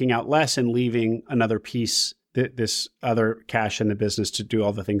you're taking out less and leaving another piece, this other cash in the business to do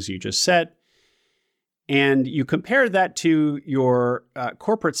all the things you just said. And you compare that to your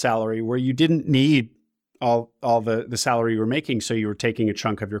corporate salary, where you didn't need all the salary you were making. So you were taking a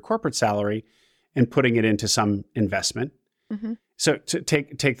chunk of your corporate salary and putting it into some investment. Mm-hmm. So to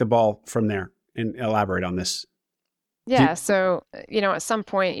take the ball from there and elaborate on this. Yeah. So, at some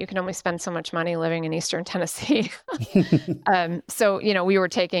point you can only spend so much money living in Eastern Tennessee. So, we were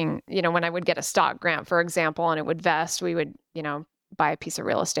taking, when I would get a stock grant, for example, and it would vest, we would, buy a piece of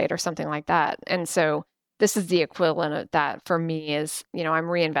real estate or something like that. And so this is the equivalent of that for me is, I'm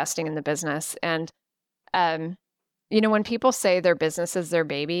reinvesting in the business. And, when people say their business is their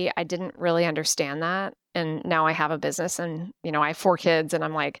baby, I didn't really understand that. And now I have a business and, I have 4 kids, and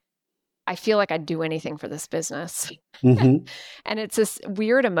I'm like, I feel like I'd do anything for this business. Mm-hmm. And it's this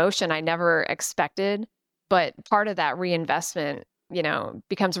weird emotion I never expected. But part of that reinvestment,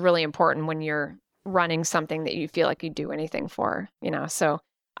 becomes really important when you're running something that you feel like you'd do anything for, So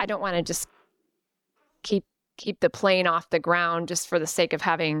I don't want to just keep the plane off the ground just for the sake of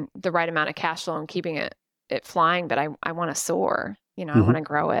having the right amount of cash flow and keeping it flying. But I want to soar, mm-hmm. I want to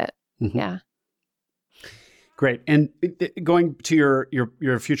grow it. Mm-hmm. Yeah. Great. And going to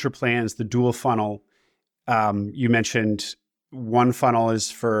your future plans, the dual funnel, you mentioned one funnel is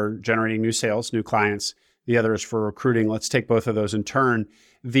for generating new sales, new clients. The other is for recruiting. Let's take both of those in turn.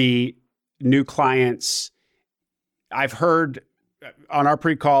 The new clients, I've heard on our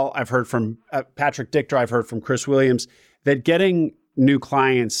pre-call, I've heard from Patrick Dichter, I've heard from Chris Williams, that getting new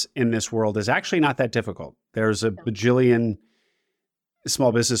clients in this world is actually not that difficult. There's a bajillion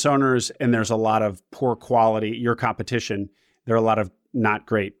small business owners, and there's a lot of poor quality, your competition. There are a lot of not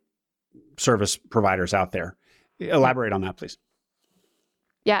great service providers out there. Elaborate on that, please.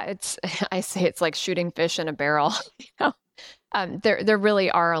 Yeah, I say it's like shooting fish in a barrel. There really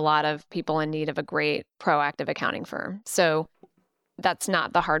are a lot of people in need of a great proactive accounting firm. So that's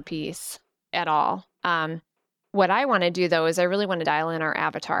not the hard piece at all. What I want to do, though, is I really want to dial in our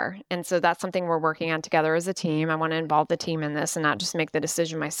avatar. And so that's something we're working on together as a team. I want to involve the team in this and not just make the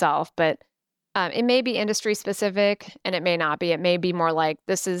decision myself. But it may be industry specific and it may not be. It may be more like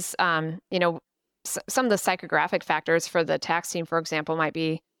this is, some of the psychographic factors for the tax team, for example, might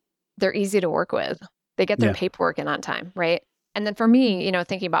be they're easy to work with. They get their paperwork in on time, right? And then for me,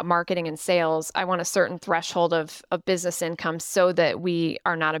 thinking about marketing and sales, I want a certain threshold of business income so that we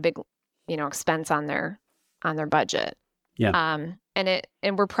are not a big, expense on their budget. Yeah.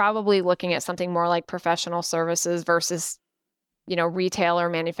 And we're probably looking at something more like professional services versus, retail or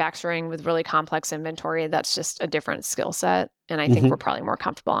manufacturing with really complex inventory. That's just a different skill set. And I think we're probably more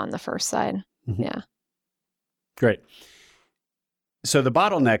comfortable on the first side. Yeah. Great. So the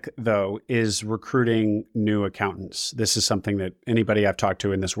bottleneck, though, is recruiting new accountants. This is something that anybody I've talked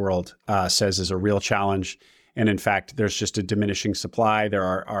to in this world says is a real challenge. And in fact, there's just a diminishing supply. There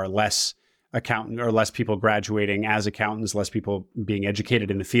are less less people graduating as accountants, less people being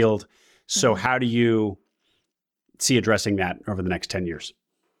educated in the field. So how do you see addressing that over the next 10 years?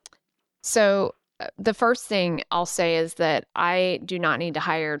 So the first thing I'll say is that I do not need to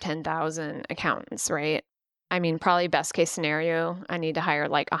hire 10,000 accountants, right? I mean, probably best case scenario, I need to hire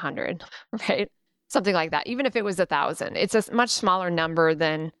like 100, right? Something like that. Even if it was 1,000, it's a much smaller number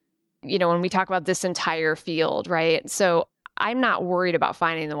than, when we talk about this entire field, right? So I'm not worried about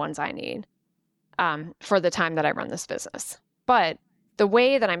finding the ones I need for the time that I run this business. But the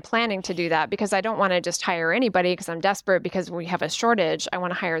way that I'm planning to do that, because I don't want to just hire anybody because I'm desperate because we have a shortage, I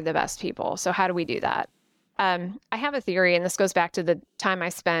want to hire the best people. So how do we do that? I have a theory, and this goes back to the time I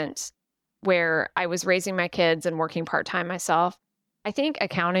spent where I was raising my kids and working part-time myself. I think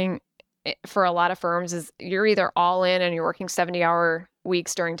accounting for a lot of firms is you're either all in and you're working 70-hour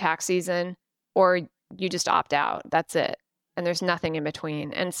weeks during tax season, or you just opt out. That's it. And there's nothing in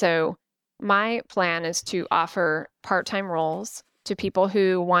between. And so my plan is to offer part-time roles to people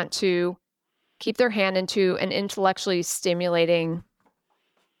who want to keep their hand into an intellectually stimulating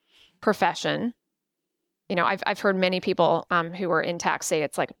profession. I've heard many people who are in tax say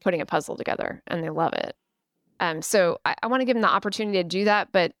it's like putting a puzzle together and they love it. So I want to give them the opportunity to do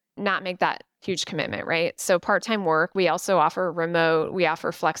that, but not make that huge commitment, right? So part-time work, we also offer remote, we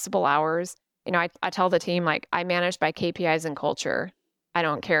offer flexible hours. I tell the team, like, I manage by KPIs and culture. I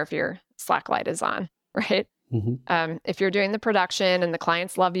don't care if your Slack light is on, right? If you're doing the production and the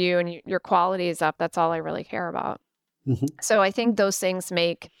clients love you and your quality is up, that's all I really care about. So I think those things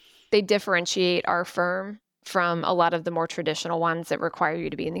they differentiate our firm from a lot of the more traditional ones that require you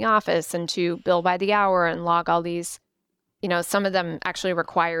to be in the office and to bill by the hour and log all these, some of them actually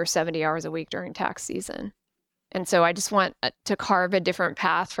require 70 hours a week during tax season. And so I just want to carve a different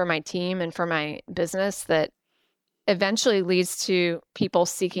path for my team and for my business that eventually leads to people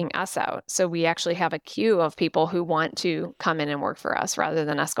seeking us out. So we actually have a queue of people who want to come in and work for us rather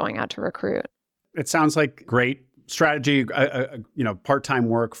than us going out to recruit. It sounds like great strategy, part-time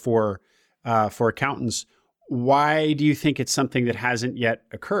work for accountants. Why do you think it's something that hasn't yet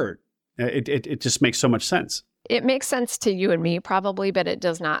occurred? It just makes so much sense. It makes sense to you and me probably, but it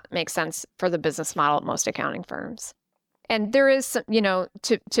does not make sense for the business model at most accounting firms. And there is,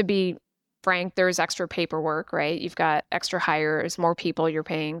 to be frank, there's extra paperwork, right? You've got extra hires, more people you're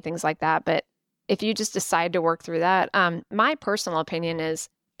paying, things like that. But if you just decide to work through that, my personal opinion is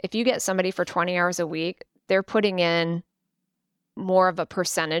if you get somebody for 20 hours a week, they're putting in more of a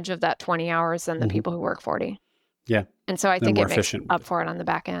percentage of that 20 hours than the people who work 40. Yeah. And so I think it makes up for it on the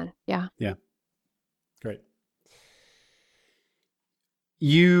back end. Yeah. Yeah. Great.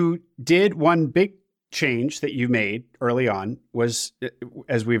 You did one big change that you made early on was,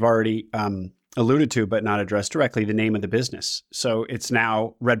 as we've already alluded to, but not addressed directly, the name of the business. So it's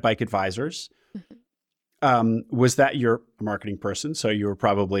now Red Bike Advisors. Was that your marketing person? So you were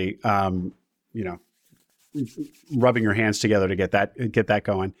probably, rubbing your hands together to get that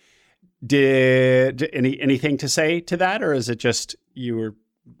going. Did anything to say to that, or is it just you were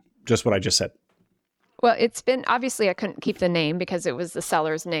just what I just said? Well, it's been, obviously I couldn't keep the name because it was the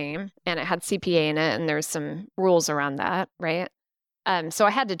seller's name and it had CPA in it and there's some rules around that, right? So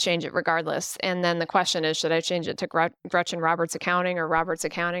I had to change it regardless. And then the question is, should I change it to Gretchen Roberts Accounting or Roberts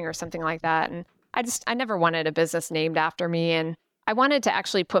Accounting or something like that? And I never wanted a business named after me. And I wanted to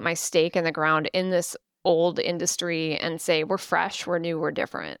actually put my stake in the ground in this old industry and say, we're fresh, we're new, we're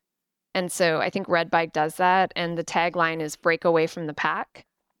different. And so I think Red Bike does that. And the tagline is break away from the pack.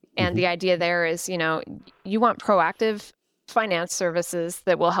 And the idea there is, you want proactive finance services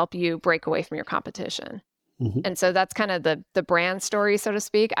that will help you break away from your competition. And so that's kind of the brand story, so to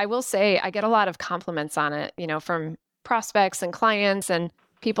speak. I will say I get a lot of compliments on it, from prospects and clients and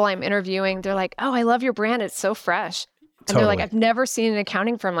people I'm interviewing. They're like, "Oh, I love your brand. It's so fresh." And they're like, Totally. "I've never seen an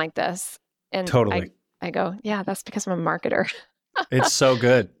accounting firm like this." And Totally. I go, "Yeah, that's because I'm a marketer." It's so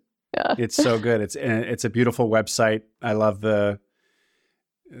good. Yeah. It's so good. It's a beautiful website. I love the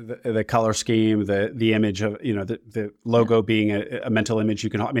color scheme, the image of, the logo being a mental image.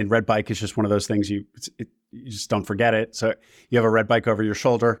 Red bike is just one of those things you just don't forget it. So you have a red bike over your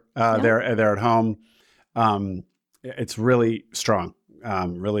shoulder there at home. It's really strong.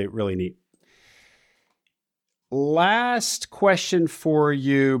 Really, really neat. Last question for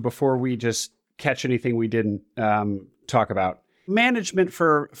you before we just catch anything we didn't talk about. Management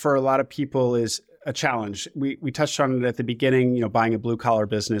for a lot of people is a challenge. We touched on it at the beginning, buying a blue collar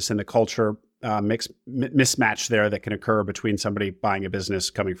business and the culture mismatch there that can occur between somebody buying a business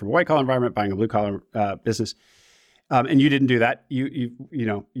coming from a white collar environment, buying a blue collar business. And you didn't do that.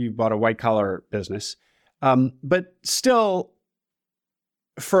 You bought a white collar business. But still,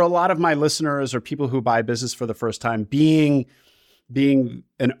 for a lot of my listeners or people who buy business for the first time, being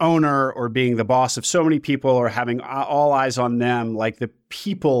an owner or being the boss of so many people or having all eyes on them, like the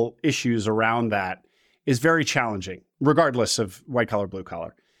people issues around that is very challenging, regardless of white collar, blue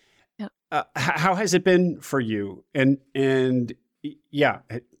collar. Yeah. How has it been for you? And yeah,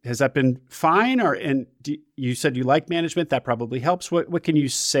 has that been fine? You said you like management. That probably helps. What can you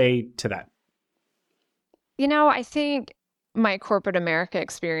say to that? I think my corporate America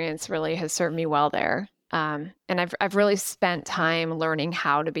experience really has served me well there. And I've really spent time learning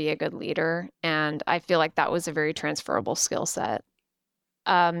how to be a good leader. And I feel like that was a very transferable skill set.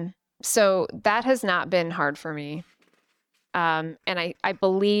 So that has not been hard for me. And I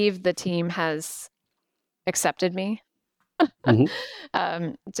believe the team has accepted me,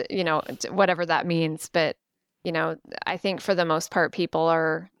 whatever that means. But, I think for the most part, people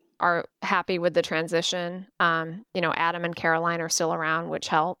are happy with the transition. Adam and Caroline are still around, which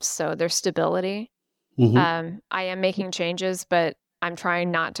helps. So there's stability. I am making changes, but I'm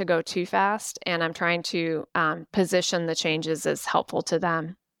trying not to go too fast, and I'm trying to position the changes as helpful to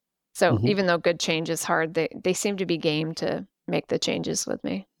them. So even though good change is hard, they seem to be game to make the changes with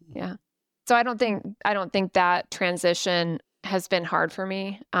me. Yeah. So I don't think that transition has been hard for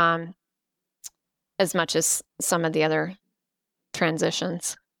me as much as some of the other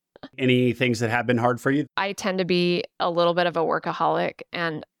transitions. Any things that have been hard for you? I tend to be a little bit of a workaholic,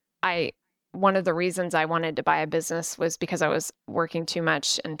 and one of the reasons I wanted to buy a business was because I was working too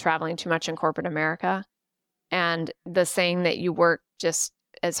much and traveling too much in corporate America. And the saying that you work just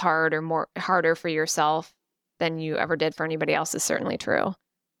as hard or harder for yourself than you ever did for anybody else is certainly true.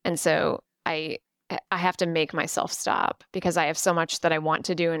 And so I have to make myself stop because I have so much that I want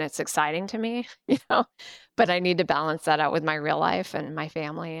to do and it's exciting to me, but I need to balance that out with my real life and my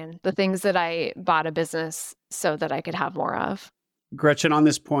family and the things that I bought a business so that I could have more of. Gretchen, on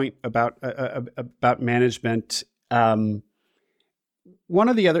this point about management, one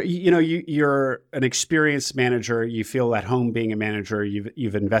of the other, you're an experienced manager. You feel at home being a manager.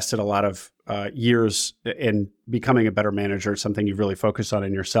 You've invested a lot of years in becoming a better manager. It's something you've really focused on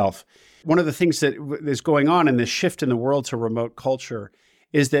in yourself. One of the things that is going on in this shift in the world to remote culture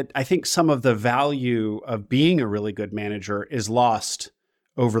is that I think some of the value of being a really good manager is lost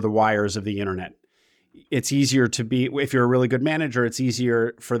over the wires of the internet. It's easier to be, if you're a really good manager, it's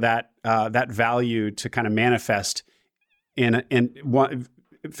easier for that value to kind of manifest in one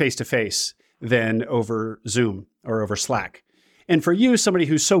face to face than over Zoom or over Slack. And for you, somebody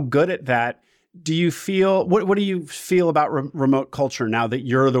who's so good at that, do you feel what do you feel about remote culture now that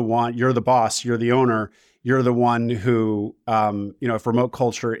you're the boss, you're the owner, you're the one who, if remote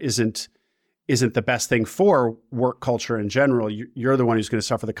culture isn't the best thing for work culture in general, you're the one who's going to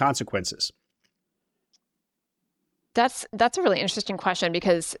suffer the consequences? That's a really interesting question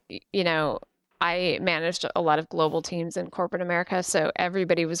because, I managed a lot of global teams in corporate America, so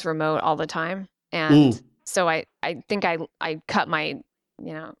everybody was remote all the time. And so I think I cut my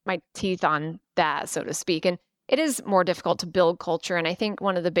teeth on that, so to speak. And it is more difficult to build culture. And I think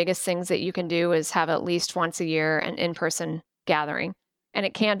one of the biggest things that you can do is have at least once a year an in-person gathering. And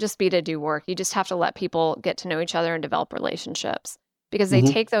it can't just be to do work. You just have to let people get to know each other and develop relationships because they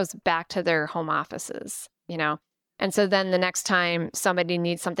take those back to their home offices, And so then the next time somebody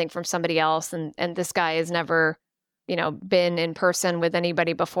needs something from somebody else and this guy has never, been in person with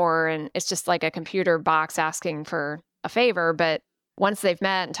anybody before, and it's just like a computer box asking for a favor. But once they've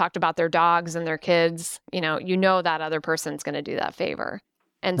met and talked about their dogs and their kids, that other person's going to do that favor.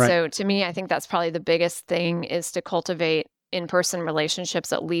 And so to me, I think that's probably the biggest thing is to cultivate in-person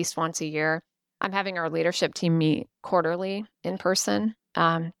relationships at least once a year. I'm having our leadership team meet quarterly in person.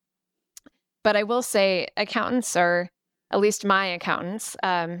 But I will say accountants are, at least my accountants,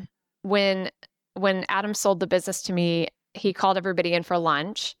 when Adam sold the business to me, he called everybody in for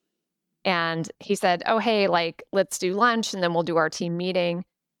lunch and he said, oh, hey, like, let's do lunch and then we'll do our team meeting.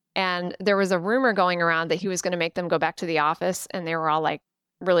 And there was a rumor going around that he was going to make them go back to the office. And they were all like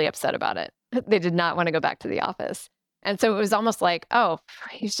really upset about it. They did not want to go back to the office. And so it was almost like, oh,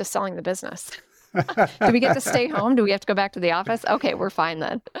 he's just selling the business. Do we get to stay home? Do we have to go back to the office? Okay, we're fine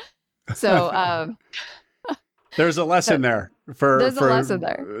then. So there's a lesson there for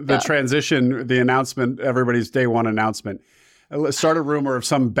the transition, the announcement, everybody's day one announcement. Start a rumor of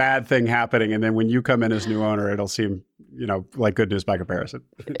some bad thing happening, and then when you come in as new owner, it'll seem, like good news by comparison.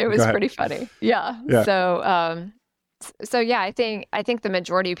 It was pretty funny. Yeah. So yeah, I think the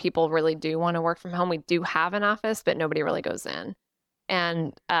majority of people really do want to work from home. We do have an office, but nobody really goes in.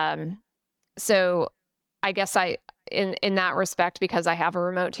 And so I guess in that respect, because I have a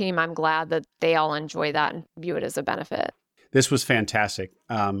remote team, I'm glad that they all enjoy that and view it as a benefit. This was fantastic.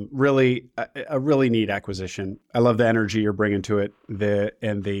 Really, a really neat acquisition. I love the energy you're bringing to it,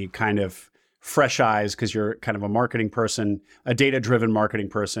 and the kind of fresh eyes, because you're kind of a marketing person, a data-driven marketing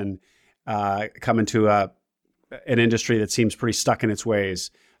person, coming to an industry that seems pretty stuck in its ways.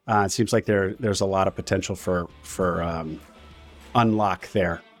 It seems like there's a lot of potential for unlock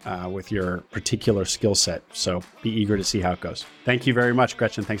there with your particular skill set. So be eager to see how it goes. Thank you very much,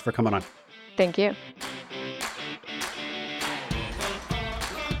 Gretchen. Thanks for coming on. Thank you.